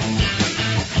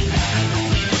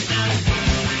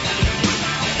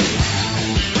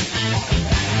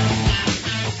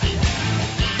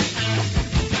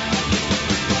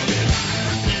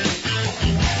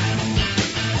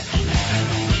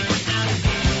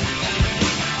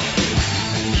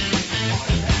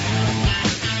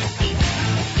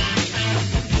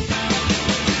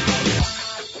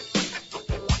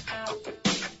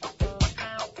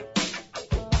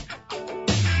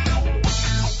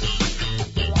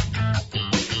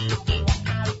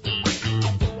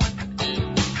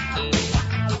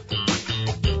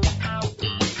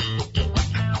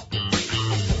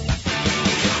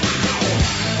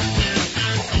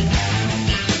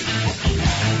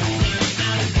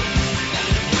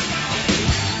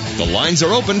 The lines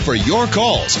are open for your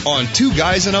calls on Two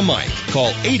Guys and a Mic.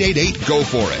 Call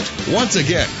 888-GO-FOR-IT. Once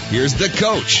again, here's the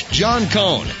coach, John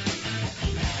Cohn.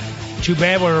 Too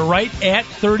bad we're right at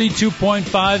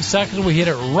 32.5 seconds. We hit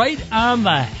it right on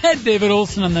the head, David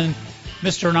Olson, and then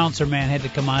Mr. Announcer Man had to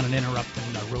come on and interrupt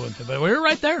and ruin it. But we were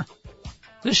right there.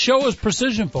 This show is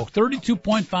precision, folks.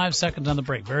 32.5 seconds on the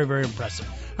break. Very, very impressive.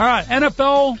 All right,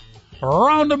 NFL,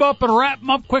 round them up and wrap them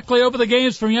up quickly over the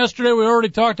games from yesterday. We already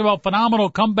talked about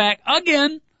phenomenal comeback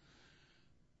again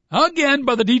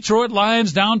by the Detroit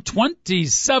Lions, down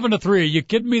 27-3. Are you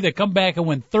kidding me? They come back and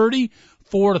win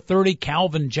 34-30.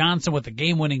 Calvin Johnson with the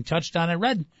game-winning touchdown. I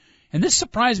read, and this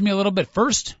surprised me a little bit.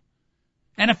 First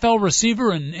NFL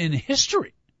receiver in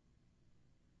history.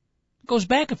 Goes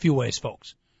back a few ways,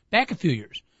 folks. Back a few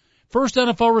years. First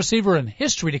NFL receiver in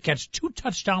history to catch two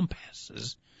touchdown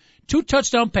passes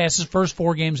first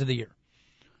 4 games of the year.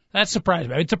 That surprised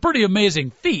me. It's a pretty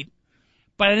amazing feat,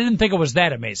 but I didn't think it was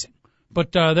that amazing.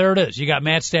 But there it is. You got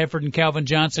Matt Stafford and Calvin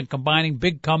Johnson combining.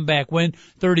 Big comeback win,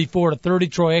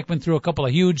 34-30. Troy Aikman threw a couple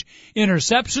of huge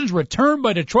interceptions. Returned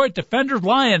by Detroit defenders.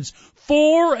 Lions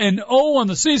 4-0 on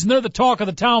the season. They're the talk of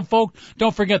the town, folks.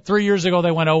 Don't forget 3 years ago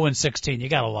they went 0-16. You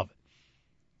gotta love it.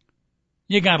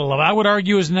 You gotta love it. I would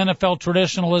argue as an NFL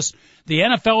traditionalist, the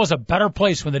NFL is a better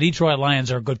place when the Detroit Lions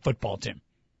are a good football team.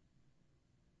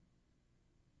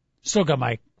 Still got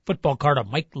my football card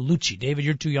of Mike Lucci. David,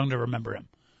 you're too young to remember him.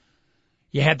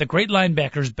 You had the great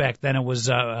linebackers back then. It was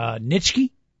Nitschke,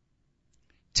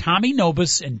 Tommy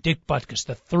Nobis, and Dick Butkus,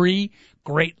 the 3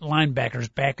 great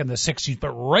linebackers back in the 60s.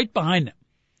 But right behind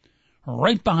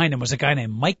them was a guy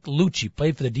named Mike Lucci,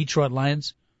 played for the Detroit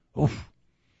Lions. Oof.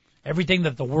 Everything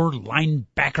that the word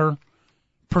linebacker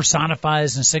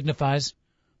personifies and signifies,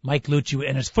 Mike Lucci,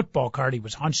 in his football card, he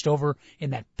was hunched over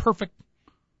in that perfect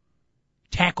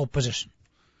tackle position.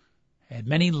 Had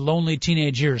many lonely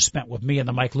teenage years spent with me in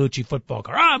the Mike Lucci football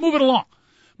card. Moving along.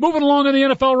 Moving along in the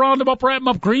NFL roundup, wrap 'em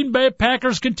up. Green Bay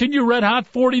Packers continue red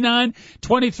hot,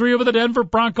 49-23 over the Denver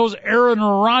Broncos. Aaron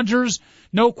Rodgers,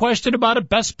 no question about it,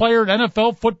 best player in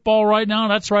NFL football right now.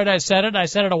 That's right, I said it. I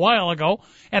said it a while ago,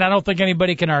 and I don't think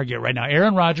anybody can argue it right now.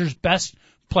 Aaron Rodgers, best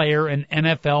player in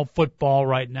NFL football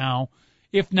right now.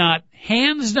 If not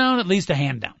hands down, at least a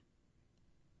hand down.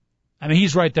 I mean,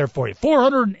 he's right there for you.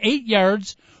 408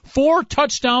 yards, 4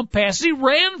 touchdown passes. He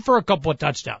ran for a couple of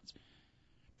touchdowns.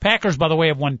 Packers, by the way,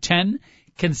 have won 10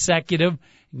 consecutive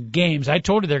games. I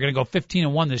told you they're going to go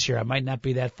 15-1 this year. I might not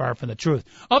be that far from the truth.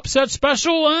 Upset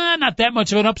special, not that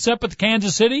much of an upset, but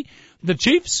Kansas City, the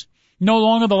Chiefs, no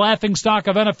longer the laughingstock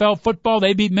of NFL football.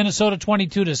 They beat Minnesota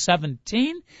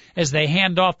 22-17 as they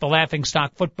hand off the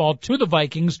laughingstock football to the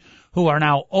Vikings, who are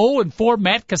now 0-4.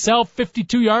 Matt Cassell,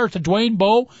 52 yards to Dwayne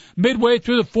Bowe midway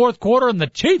through the fourth quarter, and the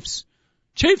Chiefs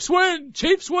win!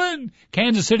 Chiefs win!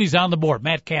 Kansas City's on the board.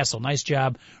 Matt Castle, nice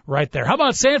job right there. How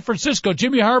about San Francisco?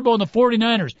 Jimmy Harbaugh and the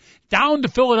 49ers down to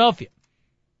Philadelphia.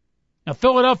 Now,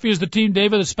 Philadelphia is the team,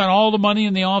 David, that spent all the money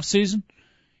in the offseason.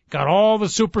 Got all the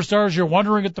superstars. You're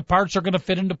wondering if the parts are going to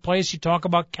fit into place. You talk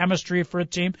about chemistry for a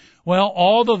team. Well,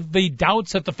 all the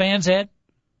doubts that the fans had,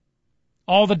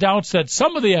 all the doubts that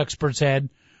some of the experts had,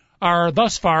 are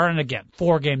thus far, and again,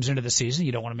 4 games into the season,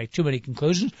 you don't want to make too many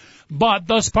conclusions, but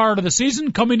thus far of the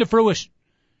season coming to fruition.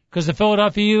 Because the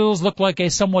Philadelphia Eagles look like a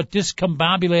somewhat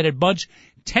discombobulated bunch.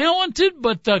 Talented,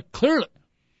 but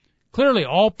clearly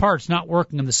all parts not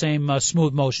working in the same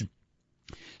smooth motion.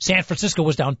 San Francisco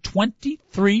was down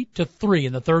 23-3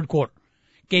 in the third quarter.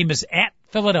 Game is at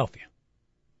Philadelphia.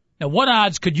 Now, what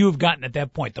odds could you have gotten at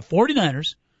that point? The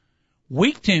 49ers,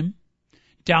 weak team,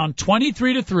 down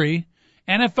 23-3,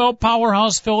 NFL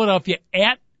powerhouse Philadelphia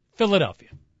at Philadelphia.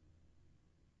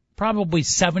 Probably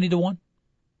 70-1,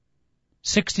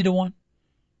 60-1,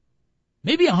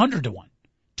 maybe 100-1,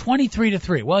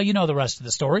 23-3. Well, you know the rest of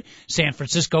the story. San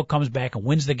Francisco comes back and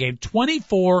wins the game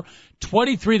 24-23.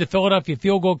 The Philadelphia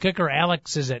field goal kicker,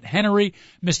 Alex, is at Henry,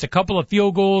 missed a couple of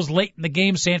field goals late in the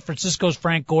game. San Francisco's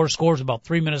Frank Gore scores about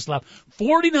 3 minutes left.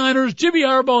 49ers, Jimmy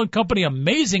Harbaugh and company,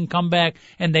 amazing comeback,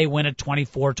 and they win at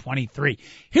 24-23.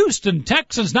 Houston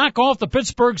Texans knock off the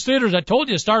Pittsburgh Steelers. I told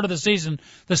you at the start of the season,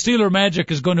 the Steeler magic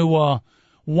is going to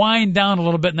wind down a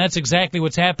little bit, and that's exactly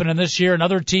what's happening this year.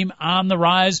 Another team on the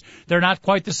rise. They're not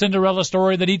quite the Cinderella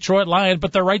story of the Detroit Lions,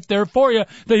 but they're right there for you.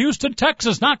 The Houston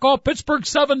Texans knock off Pittsburgh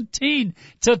 17-10.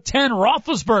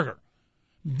 Roethlisberger,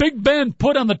 Big Ben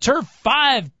put on the turf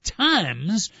 5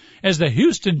 times as the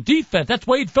Houston defense. That's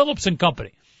Wade Phillips and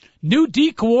company. New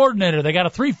D coordinator. They got a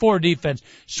 3-4 defense.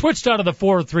 Switched out of the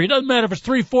 4-3. Doesn't matter if it's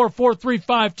 3-4, 4-3,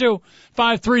 5-2,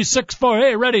 5-3, 6-4.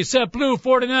 Hey, ready, set, blue,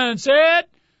 49, set.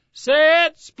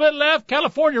 Split left,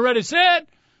 California, ready, set.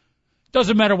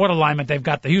 Doesn't matter what alignment they've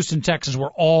got. The Houston Texans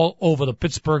were all over the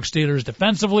Pittsburgh Steelers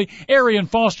defensively. Arian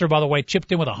Foster, by the way,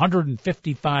 chipped in with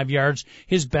 155 yards,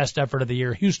 his best effort of the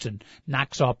year. Houston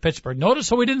knocks off Pittsburgh. Notice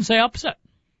how we didn't say upset.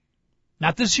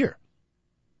 Not this year.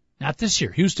 Not this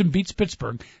year. Houston beats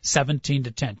Pittsburgh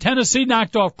 17-10. Tennessee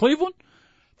knocked off Cleveland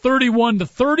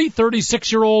 31-30.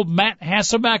 36-year-old Matt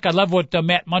Hasselbeck. I love what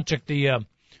Matt Munchak, the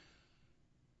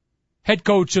head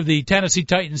coach of the Tennessee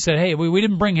Titans, said. Hey, we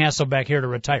didn't bring Hasselbeck here to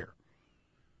retire,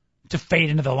 to fade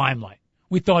into the limelight.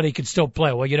 We thought he could still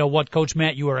play. Well, you know what, Coach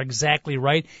Matt? You are exactly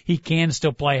right. He can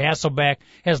still play. Hasselbeck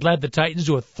has led the Titans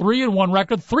to a 3-1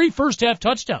 record, 3 first-half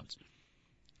touchdowns.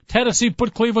 Tennessee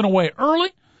put Cleveland away early,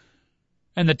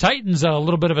 and the Titans are a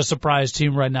little bit of a surprise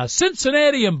team right now.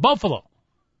 Cincinnati and Buffalo.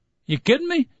 You kidding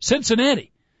me?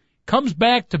 Cincinnati comes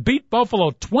back to beat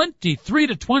Buffalo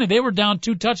 23-20. They were down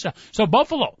 2 touchdowns. So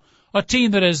Buffalo, a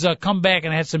team that has come back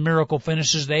and had some miracle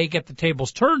finishes, they get the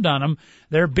tables turned on them.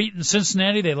 They're beating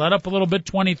Cincinnati. They let up a little bit,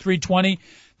 23-20.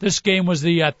 This game was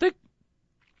the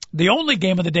only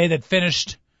game of the day that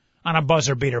finished on a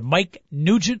buzzer beater. Mike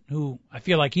Nugent, who I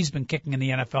feel like he's been kicking in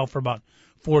the NFL for about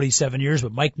 47 years,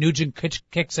 but Mike Nugent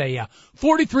kicks a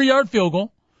 43-yard field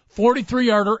goal,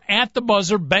 43-yarder at the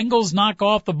buzzer. Bengals knock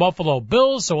off the Buffalo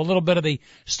Bills, so a little bit of the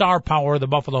star power of the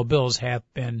Buffalo Bills have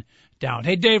been down.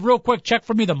 Hey, Dave, real quick, check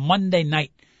for me the Monday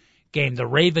night game, the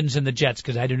Ravens and the Jets,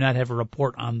 because I do not have a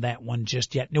report on that one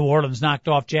just yet. New Orleans knocked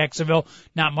off Jacksonville.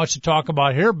 Not much to talk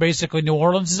about here. Basically, New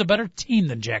Orleans is a better team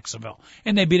than Jacksonville,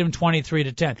 and they beat them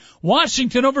 23-10.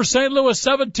 Washington over St. Louis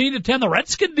 17-10. The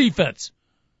Redskin defense.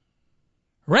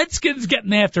 Redskins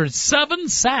getting after it. 7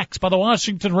 sacks by the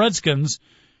Washington Redskins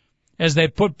as they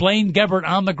put Blaine Gabbert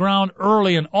on the ground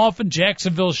early and often.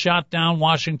 Jacksonville shot down.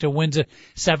 Washington wins it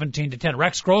 17-10.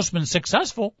 Rex Grossman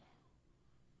successful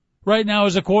right now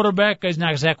as a quarterback. He's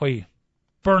not exactly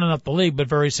burning up the league, but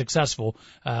very successful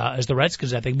as the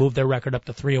Redskins, I think, moved their record up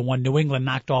to 3-1. New England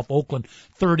knocked off Oakland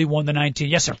 31-19.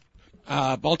 Yes, sir.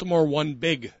 Baltimore won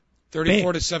big,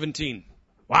 34-17.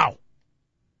 Wow.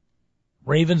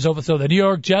 Ravens overthrow the New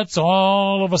York Jets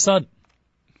all of a sudden.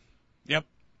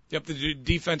 Yep, the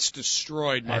defense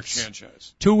destroyed Mark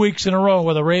Sanchez. 2 weeks in a row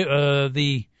where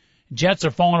the Jets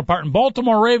are falling apart. And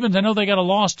Baltimore Ravens, I know they got a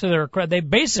loss to their credit. They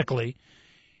basically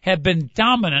have been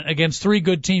dominant against 3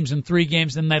 good teams in 3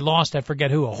 games, and they lost, I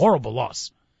forget who, a horrible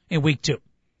loss in week 2.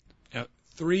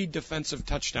 3 defensive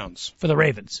touchdowns. For the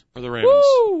Ravens.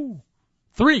 Woo!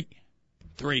 3.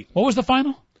 What was the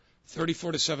final?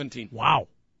 34-17. Wow.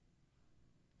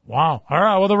 All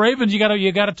right. Well, the Ravens, you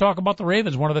gotta talk about the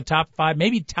Ravens. One of the top 5,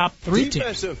 maybe top 3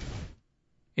 teams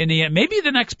in the end. Maybe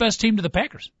the next best team to the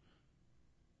Packers.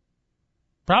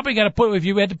 Probably got to put, if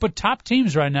you had to put top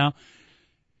teams right now,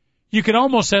 you could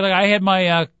almost say, like, I had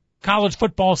my college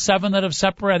football 7 that have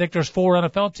separated. I think there's 4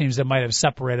 NFL teams that might have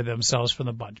separated themselves from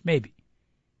the bunch. Maybe.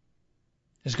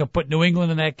 Just gonna put New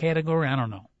England in that category. I don't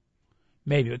know.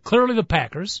 Maybe, but clearly the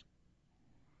Packers,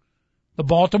 the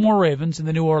Baltimore Ravens, and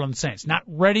the New Orleans Saints. Not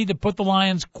ready to put the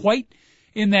Lions quite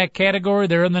in that category.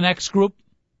 They're in the next group.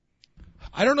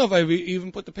 I don't know if I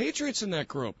even put the Patriots in that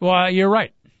group. Well, you're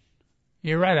right.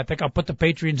 I think I'll put the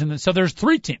Patriots in the. So there's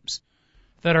 3 teams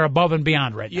that are above and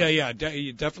beyond right now. Yeah,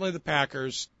 definitely the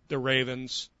Packers, the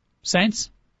Ravens. Saints?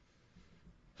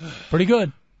 Pretty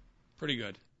good. Pretty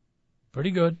good.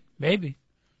 Maybe.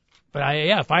 But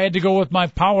if I had to go with my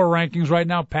power rankings right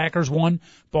now, Packers 1,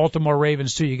 Baltimore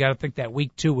Ravens 2. You got to think that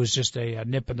week 2 was just a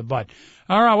nip in the bud.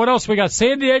 All right, what else we got?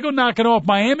 San Diego knocking off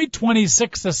Miami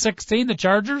 26-16. The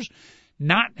Chargers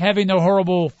not having their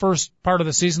horrible first part of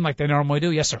the season like they normally do.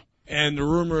 Yes, sir. And the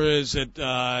rumor is that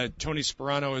Tony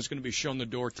Sperano is going to be shown the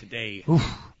door today. Oof.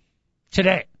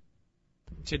 Today.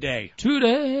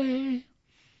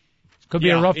 Could be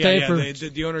a rough day for.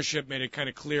 The ownership made it kind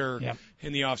of clear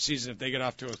in the off season if they get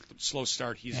off to a slow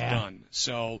start, he's done.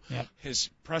 So his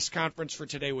press conference for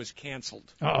today was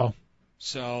canceled. Uh-oh.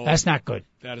 So that's not good.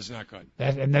 That is not good.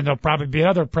 And then there'll probably be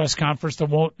another press conference that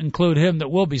won't include him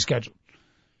that will be scheduled.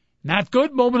 Not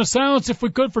good. Moment of silence, if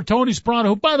we could, for Tony Sperano,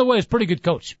 who, by the way, is a pretty good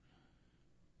coach.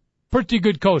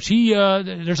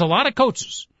 There's a lot of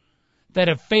coaches that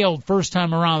have failed first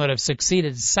time around that have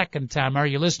succeeded second time. Are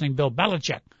you listening, Bill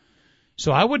Belichick?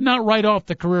 So I would not write off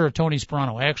the career of Tony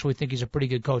Sperano. I actually think he's a pretty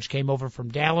good coach. Came over from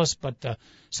Dallas, but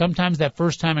sometimes that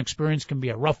first-time experience can be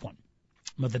a rough one.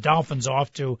 But the Dolphins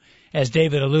off to, as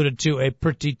David alluded to, a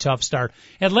pretty tough start.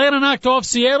 Atlanta knocked off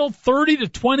Seattle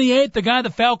 30-28. The guy the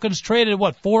Falcons traded,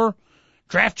 4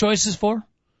 draft choices for?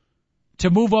 To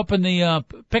move up in the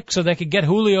pick so they could get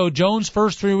Julio Jones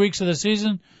first 3 weeks of the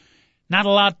season. Not a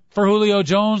lot for Julio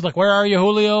Jones. Like, where are you,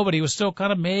 Julio? But he was still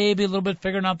kind of maybe a little bit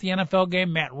figuring out the NFL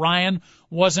game. Matt Ryan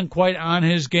wasn't quite on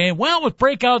his game. Well, with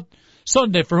breakout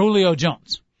Sunday for Julio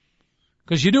Jones.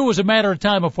 Because you knew it was a matter of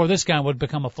time before this guy would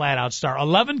become a flat-out star.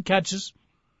 11 catches,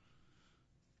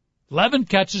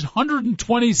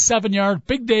 127 yards.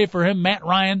 Big day for him. Matt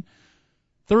Ryan,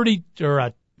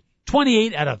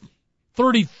 28 out of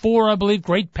 34, I believe.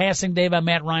 Great passing day by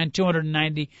Matt Ryan,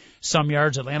 290-some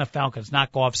yards. Atlanta Falcons knock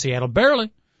off Seattle.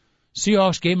 Barely.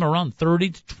 Seahawks gave him a run,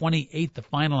 30-28, the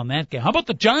final in that game. How about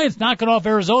the Giants knocking off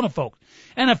Arizona, folks?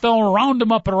 NFL will round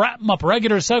them up and wrap them up.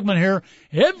 Regular segment here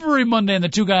every Monday in the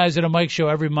Two Guys at a Mic show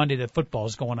every Monday that football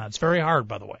is going on. It's very hard,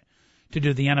 by the way, to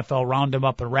do the NFL round them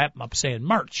up and wrap them up, say in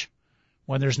March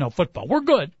when there's no football. We're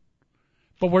good,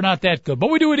 but we're not that good. But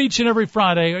we do it each and every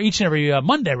Friday, or each and every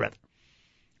Monday, rather,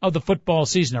 of the football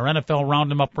season. Our NFL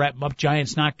round them up, wrap them up.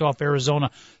 Giants knocked off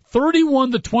Arizona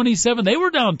 31-27. They were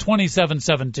down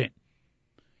 27-17.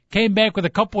 Came back with a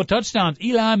couple of touchdowns.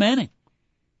 Eli Manning.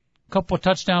 A couple of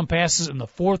touchdown passes in the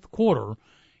fourth quarter.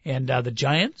 And the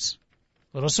Giants,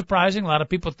 a little surprising. A lot of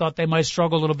people thought they might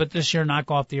struggle a little bit this year, knock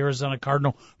off the Arizona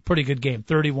Cardinal. Pretty good game,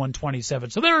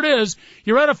 31-27. So there it is.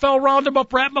 Your NFL round them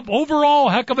up, wrap them up. Overall,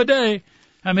 heck of a day.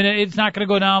 I mean, it's not going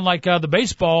to go down like the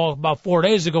baseball about 4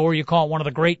 days ago where you call it one of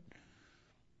the great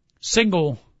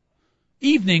single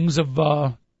evenings of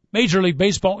Major League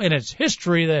Baseball in its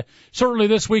history. Certainly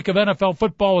this week of NFL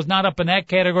football was not up in that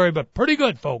category, but pretty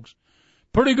good, folks.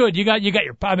 Pretty good. You got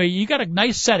a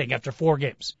nice setting after 4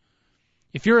 games.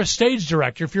 If you're a stage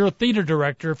director, if you're a theater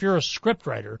director, if you're a script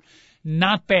writer,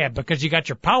 not bad because you got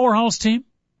your powerhouse team.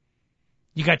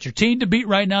 You got your team to beat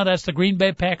right now. That's the Green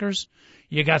Bay Packers.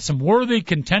 You got some worthy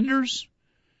contenders.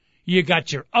 You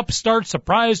got your upstart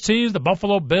surprise teams, the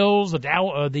Buffalo Bills,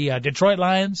 the Detroit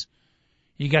Lions.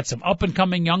 You got some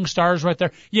up-and-coming young stars right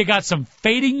there. You got some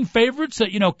fading favorites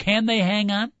that, can they hang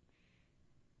on?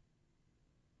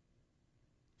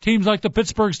 Teams like the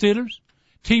Pittsburgh Steelers,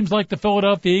 teams like the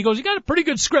Philadelphia Eagles. You got a pretty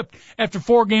good script after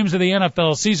 4 games of the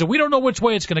NFL season. We don't know which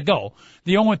way it's going to go.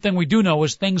 The only thing we do know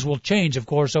is things will change, of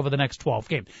course, over the next 12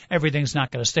 games. Everything's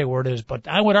not going to stay where it is. But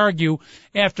I would argue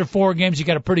after 4 games, you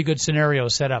got a pretty good scenario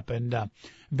set up and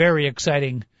very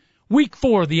exciting Week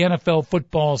 4 of the NFL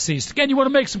football season. Again, you want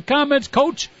to make some comments,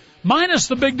 Coach? Minus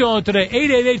the Bigg Dogg today,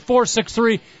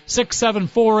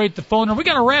 888-463-6748, the phone number. We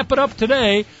got to wrap it up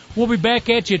today. We'll be back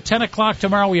at you at 10 o'clock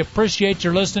tomorrow. We appreciate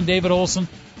your listening. David Olson,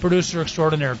 producer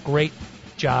extraordinaire. Great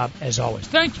job as always.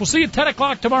 Thanks. We'll see you at 10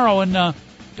 o'clock tomorrow, and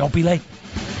don't be late.